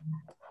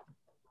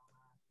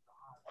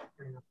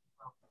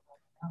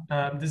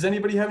 Does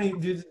anybody have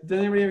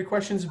any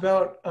questions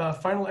about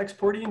final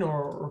exporting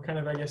or kind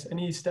of, I guess,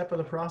 any step of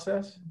the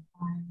process?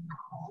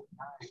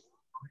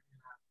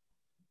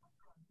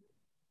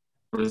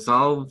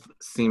 Resolve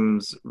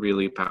seems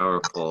really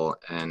powerful,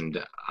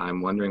 and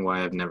I'm wondering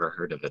why I've never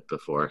heard of it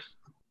before.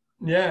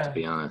 Yeah, to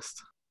be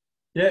honest.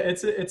 Yeah,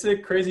 it's a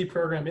crazy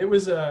program. It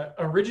was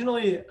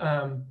originally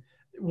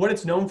what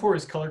it's known for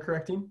is color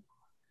correcting.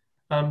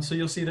 So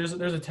you'll see there's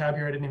a tab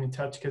here I didn't even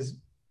touch because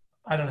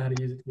I don't know how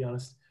to use it, to be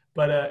honest.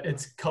 But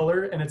it's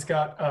color, and it's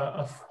got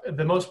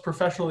the most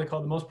professional, they call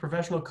it the most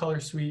professional color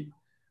suite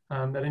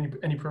that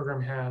any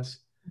program has.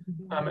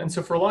 And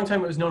so for a long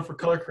time it was known for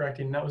color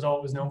correcting, and that was all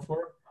it was known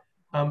for.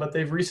 But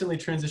they've recently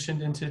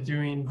transitioned into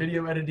doing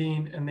video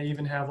editing, and they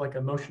even have like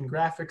a motion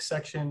graphics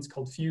section. It's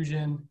called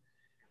Fusion.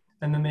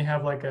 And then they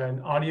have like an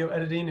audio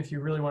editing if you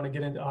really want to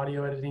get into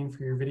audio editing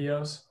for your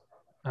videos.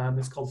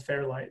 It's called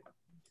Fairlight.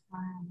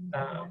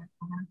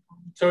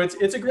 So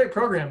it's a great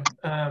program.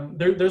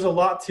 There's a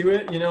lot to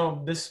it. You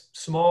know, this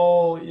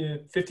small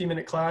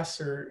 50-minute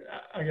class, or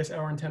I guess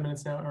hour and 10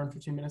 minutes now, hour and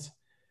 15 minutes,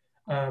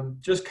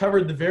 just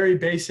covered the very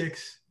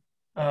basics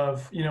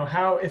of, you know,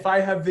 how, if I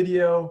have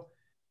video,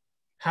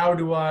 how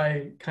do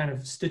I kind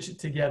of stitch it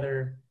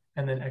together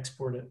and then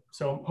export it?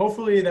 So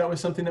hopefully that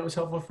was something that was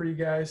helpful for you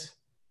guys.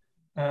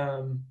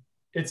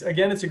 It's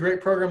a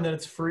great program that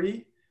it's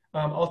free.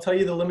 I'll tell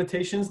you the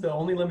limitations. The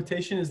only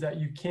limitation is that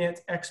you can't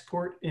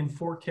export in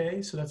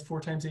 4K, so that's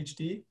 4x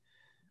HD.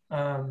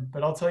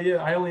 But I'll tell you,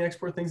 I only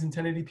export things in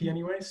 1080p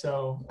anyway,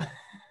 so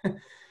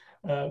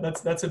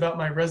that's about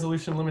my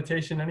resolution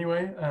limitation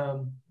anyway.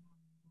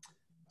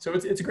 So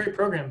it's a great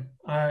program.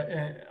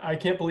 I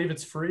can't believe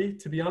it's free,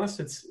 to be honest.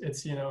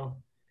 It's you know,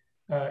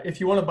 if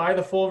you want to buy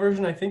the full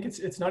version, I think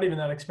it's not even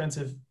that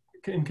expensive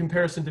in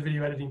comparison to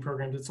video editing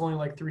programs. It's only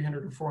like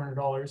 $300 or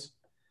 $400.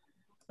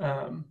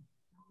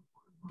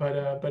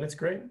 But it's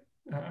great.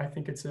 I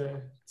think it's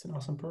an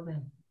awesome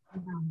program.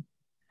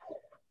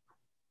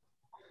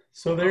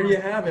 So there you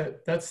have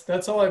it.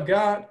 That's all I've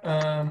got.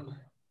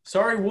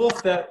 Sorry,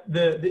 Wolf, that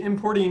the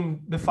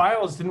importing the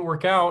files didn't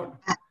work out.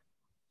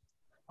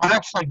 I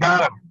actually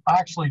got him. I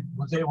actually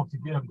was able to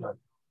get him to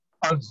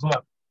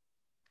unzip.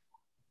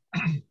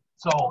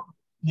 So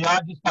yeah,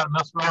 I just got to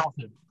mess around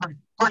with it.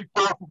 Pretty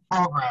powerful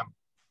program.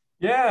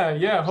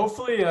 Yeah.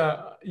 Hopefully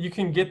you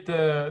can get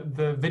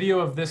the video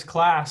of this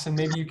class, and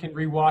maybe you can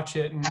rewatch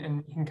it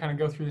and you can kind of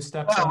go through the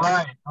steps. Oh,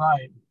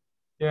 right.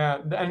 Yeah,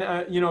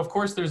 and you know, of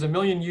course, there's a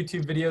million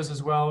YouTube videos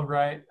as well,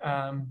 right?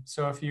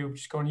 So if you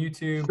just go on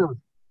YouTube, sure.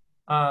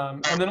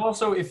 And then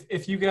also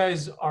if you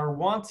guys are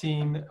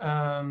wanting,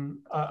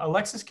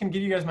 Alexis can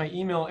give you guys my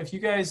email. If you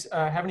guys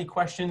have any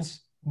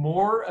questions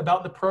more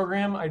about the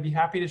program, I'd be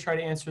happy to try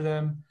to answer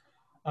them.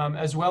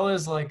 as well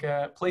as like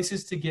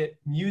places to get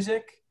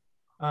music.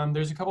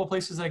 There's a couple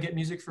places I get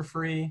music for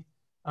free.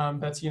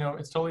 That's,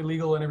 it's totally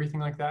legal and everything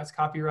like that. It's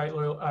copyright,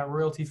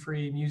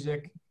 royalty-free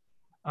music,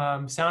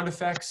 sound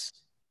effects,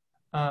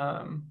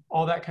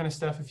 all that kind of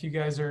stuff. If you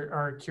guys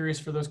are curious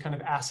for those kind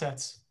of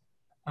assets,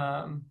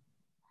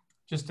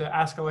 just to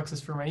ask Alexis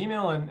for my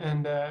email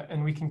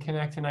and we can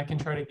connect, and I can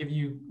try to give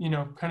you,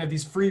 kind of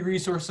these free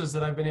resources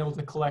that I've been able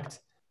to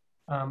collect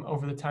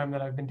over the time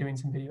that I've been doing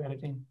some video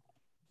editing.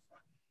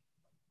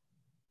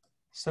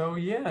 So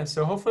yeah,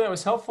 so hopefully that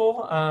was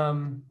helpful.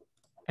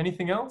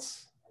 Anything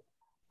else?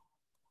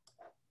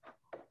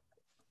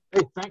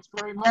 Hey, thanks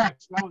very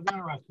much. That was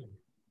interesting.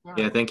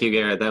 Yeah, thank you,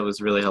 Garrett. That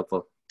was really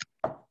helpful.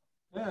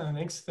 Yeah,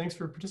 thanks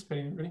for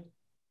participating, everybody.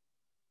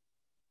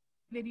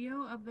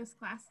 Video of this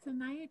class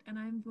tonight, and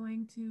I'm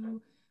going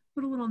to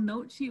put a little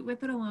note sheet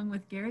with it along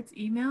with Garrett's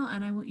email,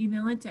 and I will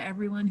email it to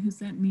everyone who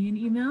sent me an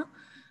email,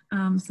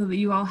 so that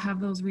you all have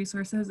those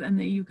resources and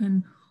that you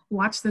can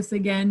watch this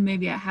again,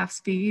 maybe at half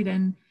speed,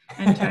 and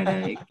try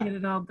to get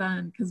it all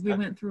done, because we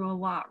went through a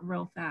lot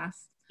real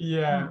fast.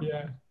 Yeah.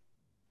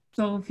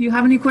 So if you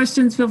have any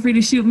questions, feel free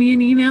to shoot me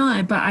an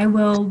email, but I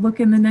will look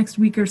in the next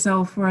week or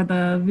so for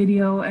the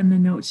video and the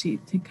note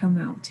sheet to come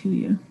out to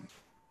you.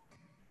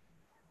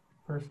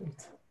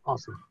 Perfect.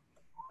 Awesome.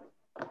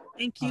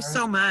 Thank you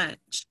so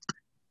much.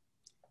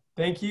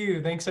 Thank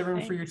you. Thanks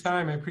everyone for your Thanks.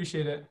 time. I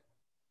appreciate it.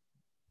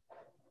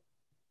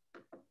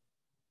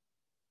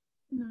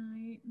 Good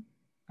night.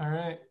 All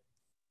right.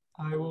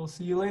 I will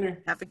see you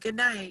later. Have a good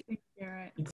night.